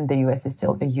the US is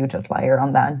still a huge outlier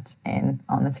on that. And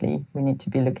honestly, we need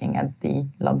to be looking at the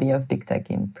lobby of big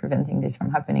tech in preventing this from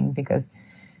happening, because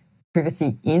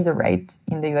privacy is a right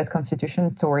in the US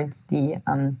Constitution towards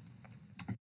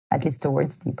at least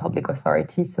towards the public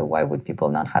authority. So why would people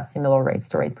not have similar rights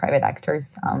toward private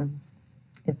actors?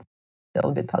 It's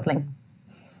still a bit puzzling.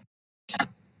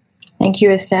 Thank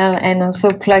you, Estelle. And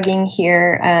also plugging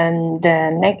here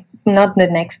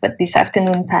but this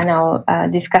afternoon panel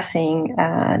discussing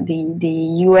the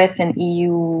US and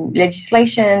EU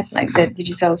legislations, like the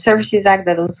Digital Services Act,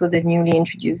 but also the newly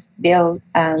introduced bill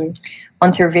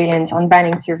on surveillance, on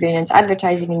banning surveillance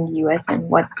advertising in the US, and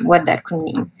what that could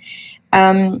mean.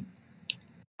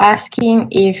 Asking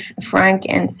if Frank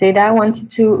and Seda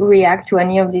wanted to react to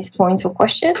any of these points or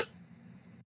questions.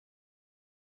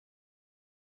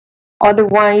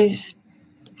 Otherwise,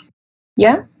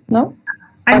 no?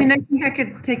 I mean, I think I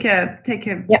could take a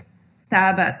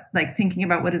stab at thinking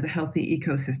about what is a healthy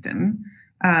ecosystem,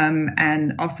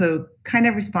 and also kind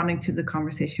of responding to the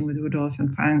conversation with Rudolf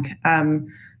and Frank.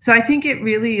 So I think it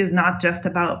really is not just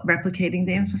about replicating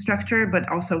the infrastructure, but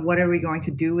also what are we going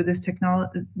to do with this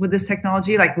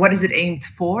technology? Like, what is it aimed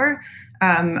for?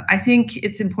 I think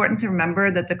it's important to remember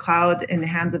that the cloud in the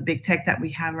hands of big tech that we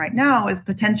have right now is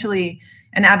potentially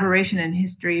an aberration in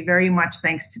history, very much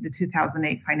thanks to the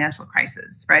 2008 financial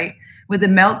crisis, right? With the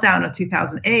meltdown of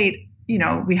 2008,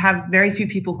 we have very few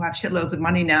people who have shitloads of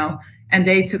money now, and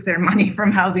they took their money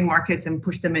from housing markets and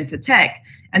pushed them into tech,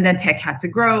 and then tech had to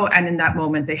grow, and in that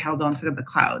moment, they held on to the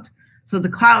cloud. So the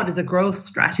cloud is a growth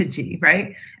strategy,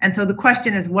 right? And so the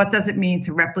question is, what does it mean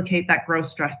to replicate that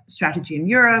growth strategy in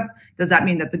Europe? Does that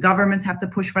mean that the governments have to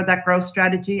push for that growth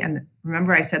strategy? And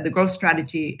remember, I said the growth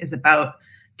strategy is about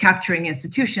capturing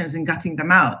institutions and gutting them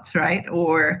out, right?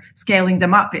 Or scaling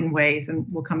them up in ways, and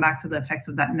we'll come back to the effects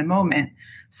of that in a moment.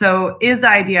 So is the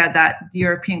idea that the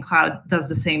European cloud does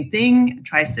the same thing,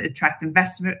 tries to attract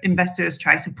investors,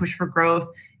 tries to push for growth,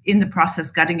 in the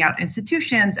process gutting out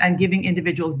institutions and giving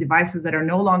individuals devices that are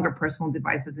no longer personal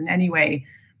devices in any way,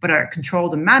 but are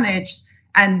controlled and managed,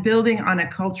 and building on a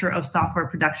culture of software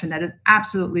production that is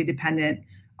absolutely dependent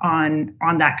on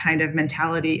that kind of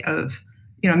mentality of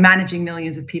managing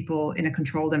millions of people in a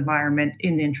controlled environment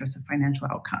in the interest of financial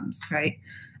outcomes, right?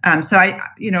 So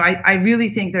I really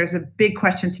think there's a big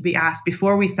question to be asked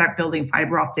before we start building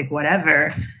fiber optic whatever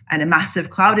and a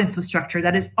massive cloud infrastructure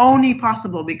that is only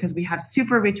possible because we have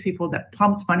super rich people that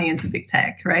pumped money into big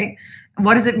tech, right?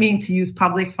 What does it mean to use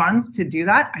public funds to do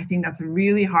that? I think that's a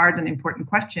really hard and important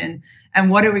question. And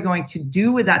what are we going to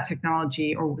do with that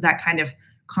technology or that kind of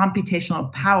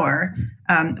computational power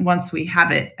once we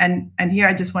have it? And here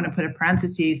I just want to put a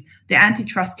parenthesis. The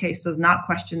antitrust case does not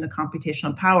question the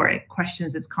computational power. It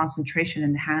questions its concentration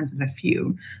in the hands of a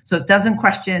few. So it doesn't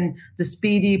question the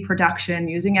speedy production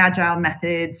using agile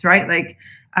methods, right?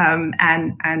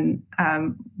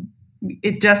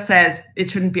 It just says it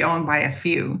shouldn't be owned by a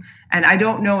few. And I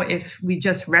don't know if we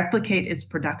just replicate its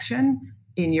production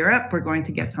in Europe, we're going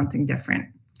to get something different.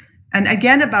 And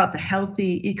again, about the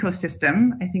healthy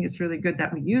ecosystem, I think it's really good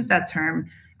that we use that term.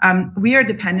 We are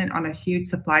dependent on a huge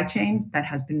supply chain that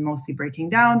has been mostly breaking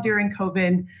down during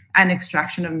COVID, and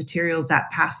extraction of materials that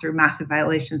pass through massive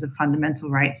violations of fundamental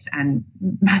rights and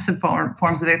massive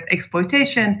forms of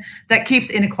exploitation that keeps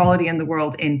inequality in the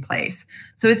world in place.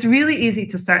 So it's really easy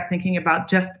to start thinking about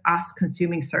just us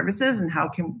consuming services and how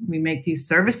can we make these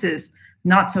services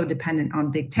not so dependent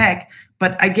on big tech.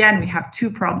 But again, we have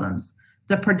two problems.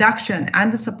 The production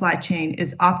and the supply chain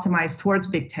is optimized towards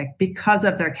big tech because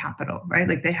of their capital, right?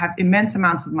 Like they have immense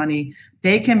amounts of money.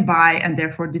 They can buy and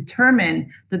therefore determine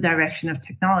the direction of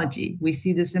technology. We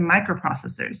see this in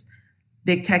microprocessors.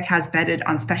 big tech has betted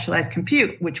on specialized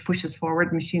compute, which pushes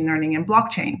forward machine learning and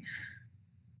blockchain.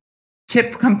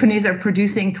 Chip companies are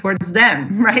producing towards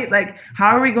them, right? Like,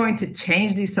 how are we going to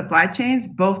change these supply chains,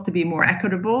 both to be more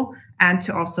equitable and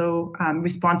to also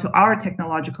respond to our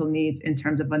technological needs in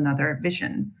terms of another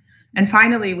vision? And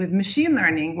finally, with machine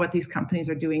learning, what these companies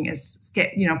are doing is,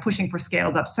 pushing for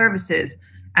scaled up services.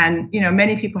 And,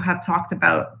 many people have talked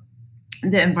about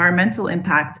the environmental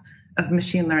impact of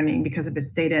machine learning because of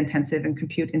its data intensive and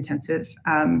compute intensive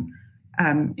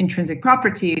intrinsic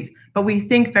properties, but we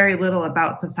think very little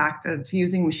about the fact of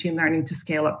using machine learning to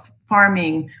scale up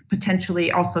farming,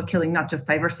 potentially also killing not just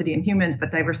diversity in humans,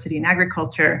 but diversity in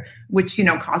agriculture, which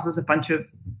causes a bunch of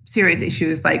serious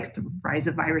issues like the rise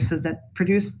of viruses that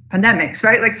produce pandemics,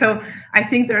 right? Like, so I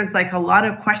think there's like a lot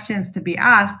of questions to be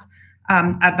asked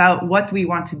about what we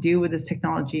want to do with this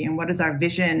technology and what is our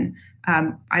vision.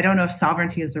 I don't know if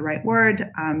sovereignty is the right word.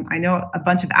 I know a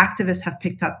bunch of activists have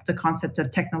picked up the concept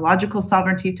of technological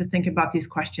sovereignty to think about these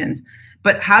questions.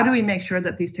 But how do we make sure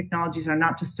that these technologies are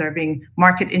not just serving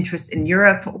market interests in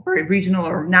Europe or regional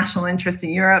or national interest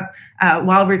in Europe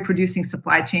while reproducing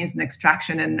supply chains and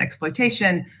extraction and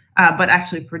exploitation, but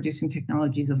actually producing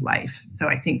technologies of life? So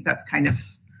I think that's kind of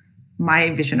my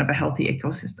vision of a healthy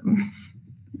ecosystem.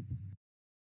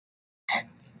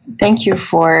 Thank you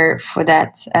for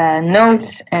that note,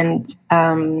 and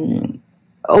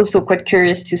also quite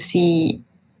curious to see,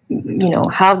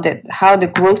 how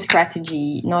the growth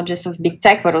strategy, not just of big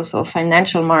tech but also of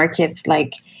financial markets,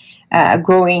 like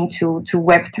growing to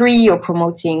Web3 or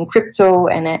promoting crypto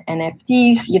and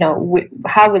NFTs.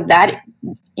 How will that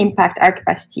impact our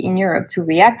capacity in Europe to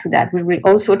react to that? We will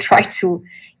also try to,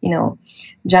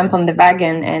 jump on the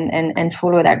wagon and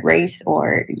follow that race,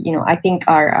 or I think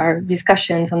our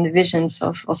discussions on the visions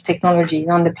of technology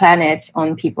on the planet,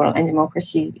 on people and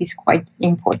democracy is quite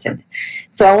important.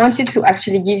 So I wanted to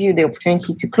actually give you the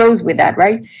opportunity to close with that,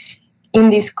 right? In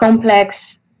this complex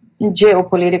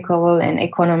geopolitical and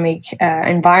economic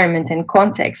environment and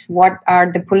context, what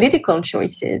are the political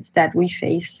choices that we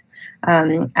face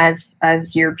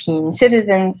as European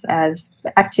citizens, as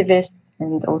activists,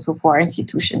 and also for our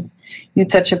institutions? You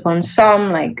touch upon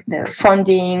some, like the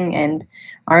funding and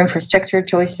our infrastructure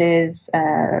choices,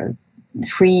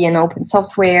 free and open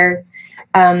software.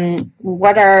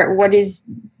 What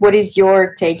is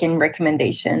your take and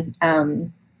recommendation?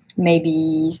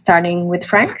 Maybe starting with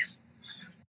Frank.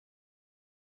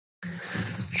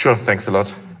 Sure, thanks a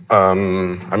lot.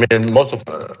 Most of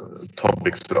the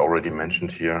topics were already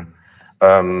mentioned here.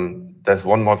 There's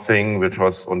one more thing which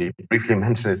was only briefly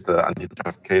mentioned, is the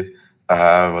antitrust case.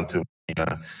 I want to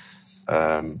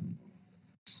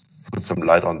put some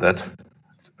light on that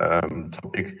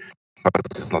topic. But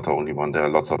it's not the only one. There are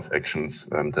lots of actions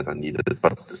that are needed.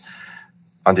 But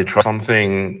antitrust is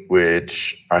something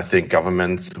which I think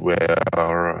governments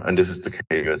were, and this is the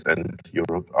case, and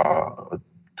Europe are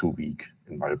too weak,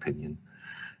 in my opinion.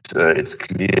 It's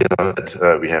clear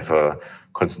that we have a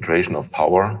concentration of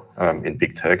power in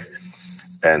big tech,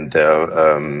 and there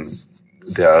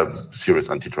are serious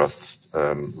antitrust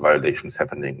violations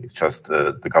happening. It's just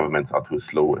the governments are too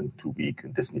slow and too weak,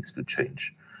 and this needs to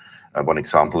change. One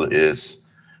example is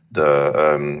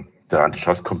the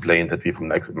antitrust complaint that we from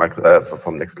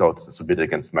Nextcloud submitted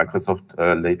against Microsoft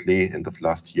lately, end of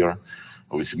last year.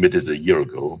 We submitted a year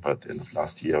ago, but end of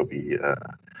last year we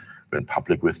went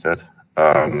public with that.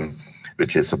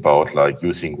 Which is about like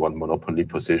using one monopoly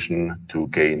position to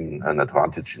gain an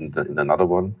advantage in another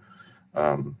one.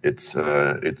 It's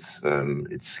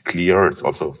clear. It's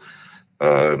also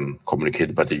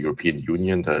communicated by the European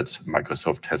Union that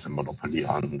Microsoft has a monopoly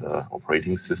on the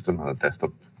operating system, on the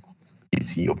desktop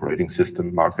PC operating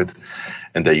system market,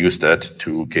 and they use that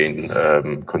to gain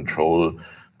control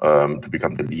to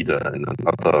become the leader in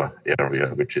another area,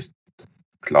 which is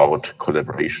cloud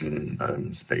collaboration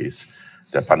space.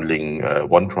 They're bundling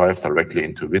OneDrive directly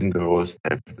into Windows.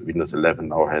 Windows 11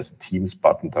 now has a Teams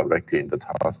button directly in the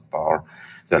taskbar.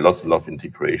 There are lots of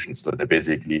integrations. So they're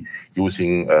basically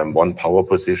using one power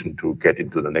position to get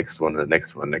into the next one, the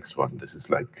next one, next one. This is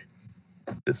like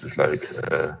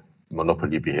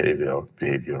monopoly behavior.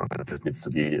 This needs to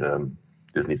be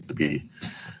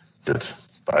did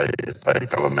by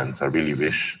governments. I really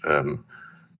wish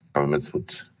governments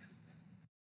would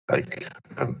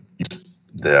use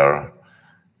their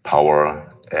power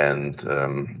and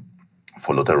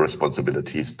follow their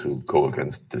responsibilities to go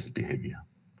against this behavior.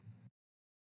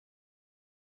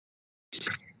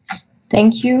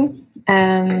 Thank you.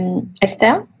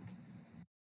 Estelle?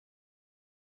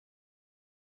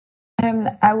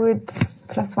 I would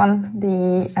plus one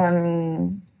the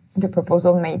the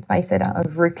proposal made by SEDA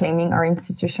of reclaiming our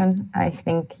institution. I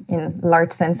think in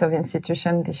large sense of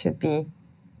institution, this should be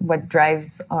what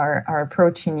drives our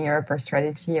approach in Europe, our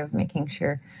strategy of making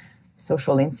sure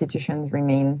social institutions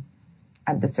remain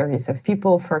at the service of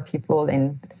people, for people,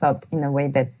 and thought in a way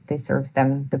that they serve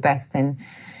them the best.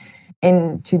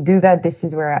 And to do that, this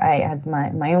is where I add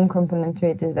my own component to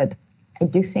it, is that I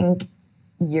do think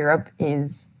Europe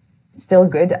is still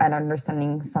good at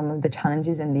understanding some of the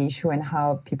challenges and the issue and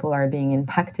how people are being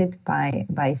impacted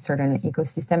by certain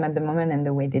ecosystem at the moment and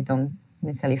the way they don't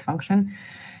necessarily function.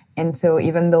 And so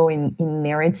even though in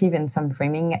narrative and some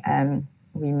framing,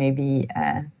 we may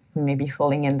be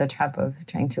falling in the trap of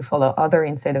trying to follow other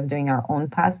instead of doing our own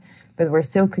path, but we're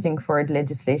still putting forward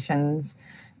legislations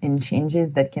and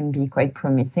changes that can be quite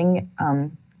promising.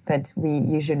 But we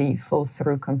usually fall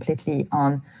through completely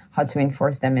on how to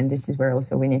enforce them. And this is where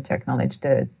also we need to acknowledge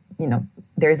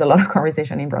there's a lot of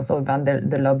conversation in Brussels about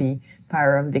the lobby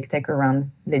power of big tech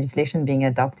around legislation being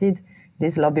adopted.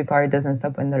 This lobby power doesn't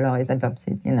stop when the law is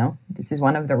adopted. This is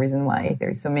one of the reasons why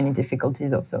there's so many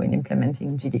difficulties also in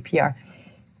implementing GDPR.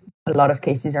 A lot of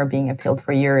cases are being appealed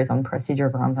for years on procedure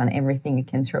grounds, on everything you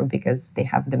can throw, because they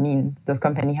have the means, those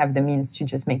companies have the means to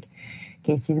just make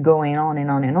cases going on and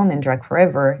on and on and drag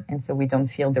forever. And so we don't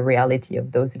feel the reality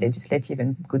of those legislative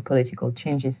and good political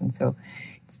changes. And so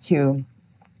it's to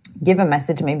give a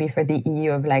message maybe for the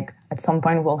EU of at some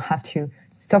point we'll have to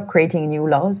stop creating new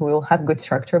laws. We will have good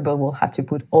structure, but we'll have to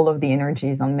put all of the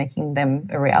energies on making them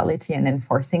a reality and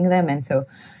enforcing them. And so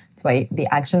that's why the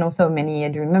action also of many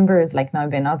EDRI members like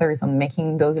Naib and others on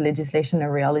making those legislation a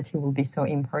reality will be so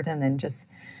important, and just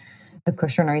a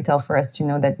cautionary tale for us to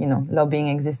know that lobbying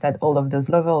exists at all of those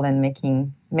levels, and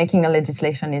making a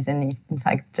legislation is in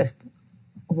fact just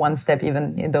one step,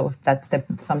 even though that step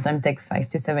sometimes takes 5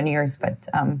 to 7 years. But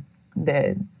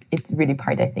it's really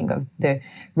part, I think, of the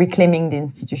reclaiming the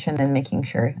institution and making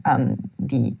sure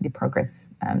the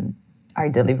progress are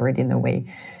delivered in a way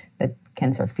that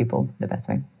can serve people the best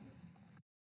way.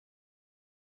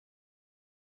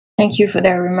 Thank you for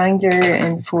that reminder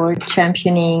and for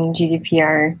championing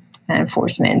GDPR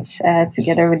enforcement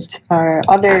together with our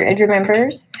other EDRI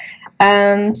members.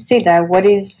 Seda,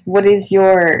 what is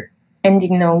your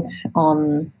ending note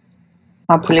on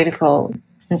our political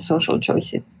and social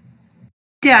choices?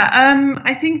 Yeah,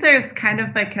 I think there's kind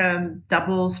of like a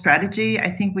double strategy. I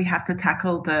think we have to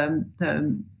tackle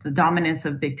the dominance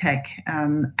of big tech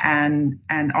and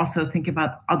also think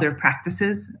about other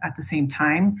practices at the same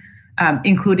time,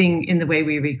 including in the way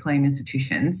we reclaim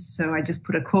institutions. So I just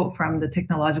put a quote from the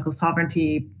Technological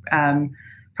Sovereignty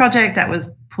project that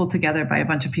was pulled together by a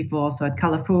bunch of people also at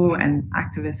Calafu and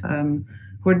activists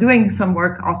who are doing some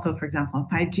work also, for example, on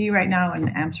 5G right now in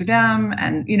Amsterdam.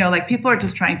 And, people are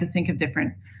just trying to think of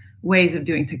different ways of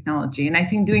doing technology. And I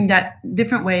think doing that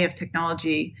different way of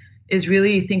technology is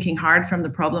really thinking hard from the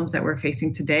problems that we're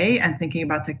facing today and thinking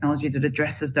about technology that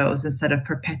addresses those instead of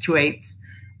perpetuates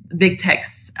big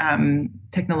tech's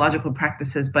technological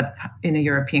practices, but in a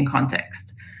European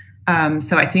context.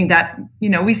 So I think that,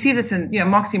 we see this in,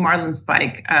 Moxie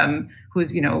Marlinspike,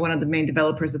 who's, one of the main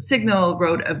developers of Signal,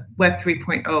 wrote a Web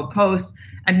 3.0 post,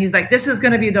 and he's like, this is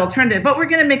going to be the alternative, but we're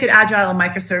going to make it agile and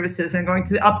microservices and going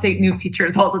to update new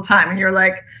features all the time. And you're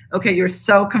like, okay, you're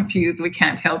so confused, we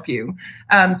can't help you.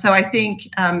 So I think,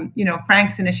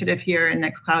 Frank's initiative here in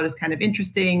Nextcloud is kind of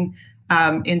interesting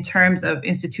in terms of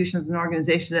institutions and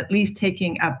organizations at least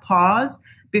taking a pause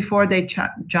before they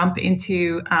jump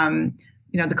into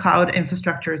the cloud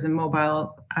infrastructures and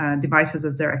mobile devices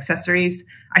as their accessories.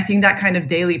 I think that kind of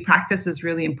daily practice is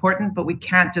really important, but we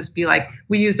can't just be like,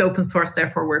 we used open source,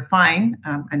 therefore we're fine.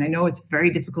 And I know it's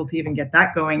very difficult to even get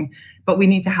that going, but we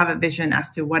need to have a vision as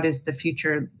to what is the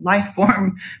future life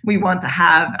form we want to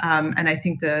have. And I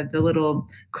think the little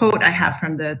quote I have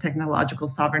from the Technological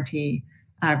Sovereignty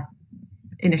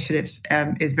initiative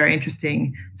is very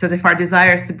interesting. It says, if our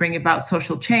desire is to bring about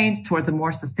social change towards a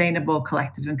more sustainable,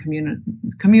 collective and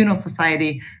communal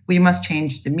society, we must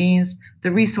change the means,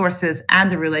 the resources,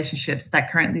 and the relationships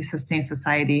that currently sustain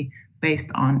society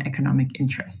based on economic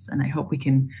interests. And I hope we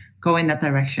can go in that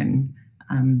direction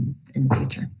in the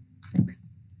future. Thanks.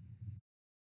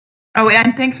 Oh,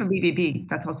 and thanks for BBB.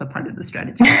 That's also part of the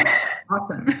strategy.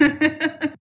 Awesome.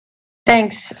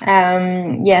 Thanks.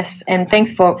 Yes, and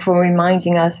thanks for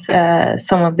reminding us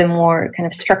some of the more kind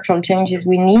of structural changes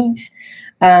we need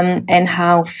and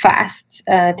how fast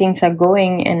things are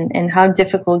going and how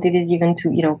difficult it is even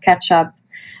to catch up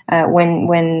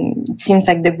when it seems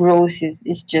like the growth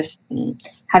is just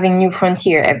having new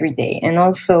frontier every day. And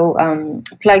also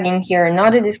plugging here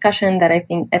another discussion that I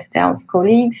think Estelle's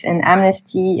colleagues and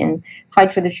Amnesty and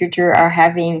Fight for the Future are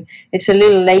having. It's a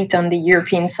little late on the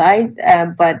European side,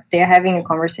 but they're having a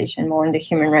conversation more on the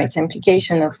human rights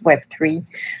implication of Web3.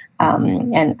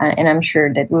 And I'm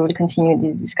sure that we will continue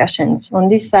these discussions on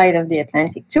this side of the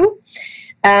Atlantic too.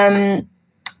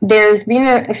 There's been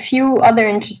a few other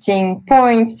interesting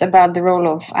points about the role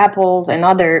of Apple and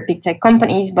other big tech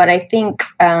companies, but I think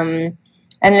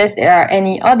unless there are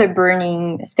any other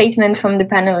burning statements from the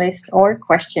panelists or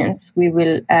questions, we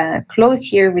will close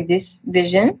here with this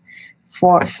vision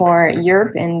for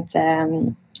Europe.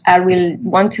 And I will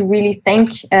want to really thank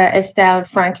Estelle,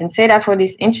 Frank, and Seda for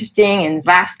this interesting and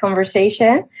vast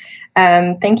conversation.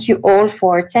 Thank you all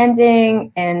for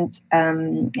attending, and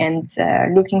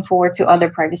looking forward to other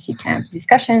Privacy Camp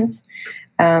discussions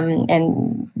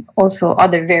and also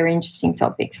other very interesting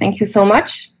topics. Thank you so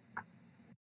much,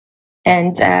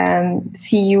 and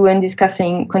see you and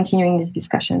continuing these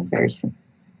discussions very soon.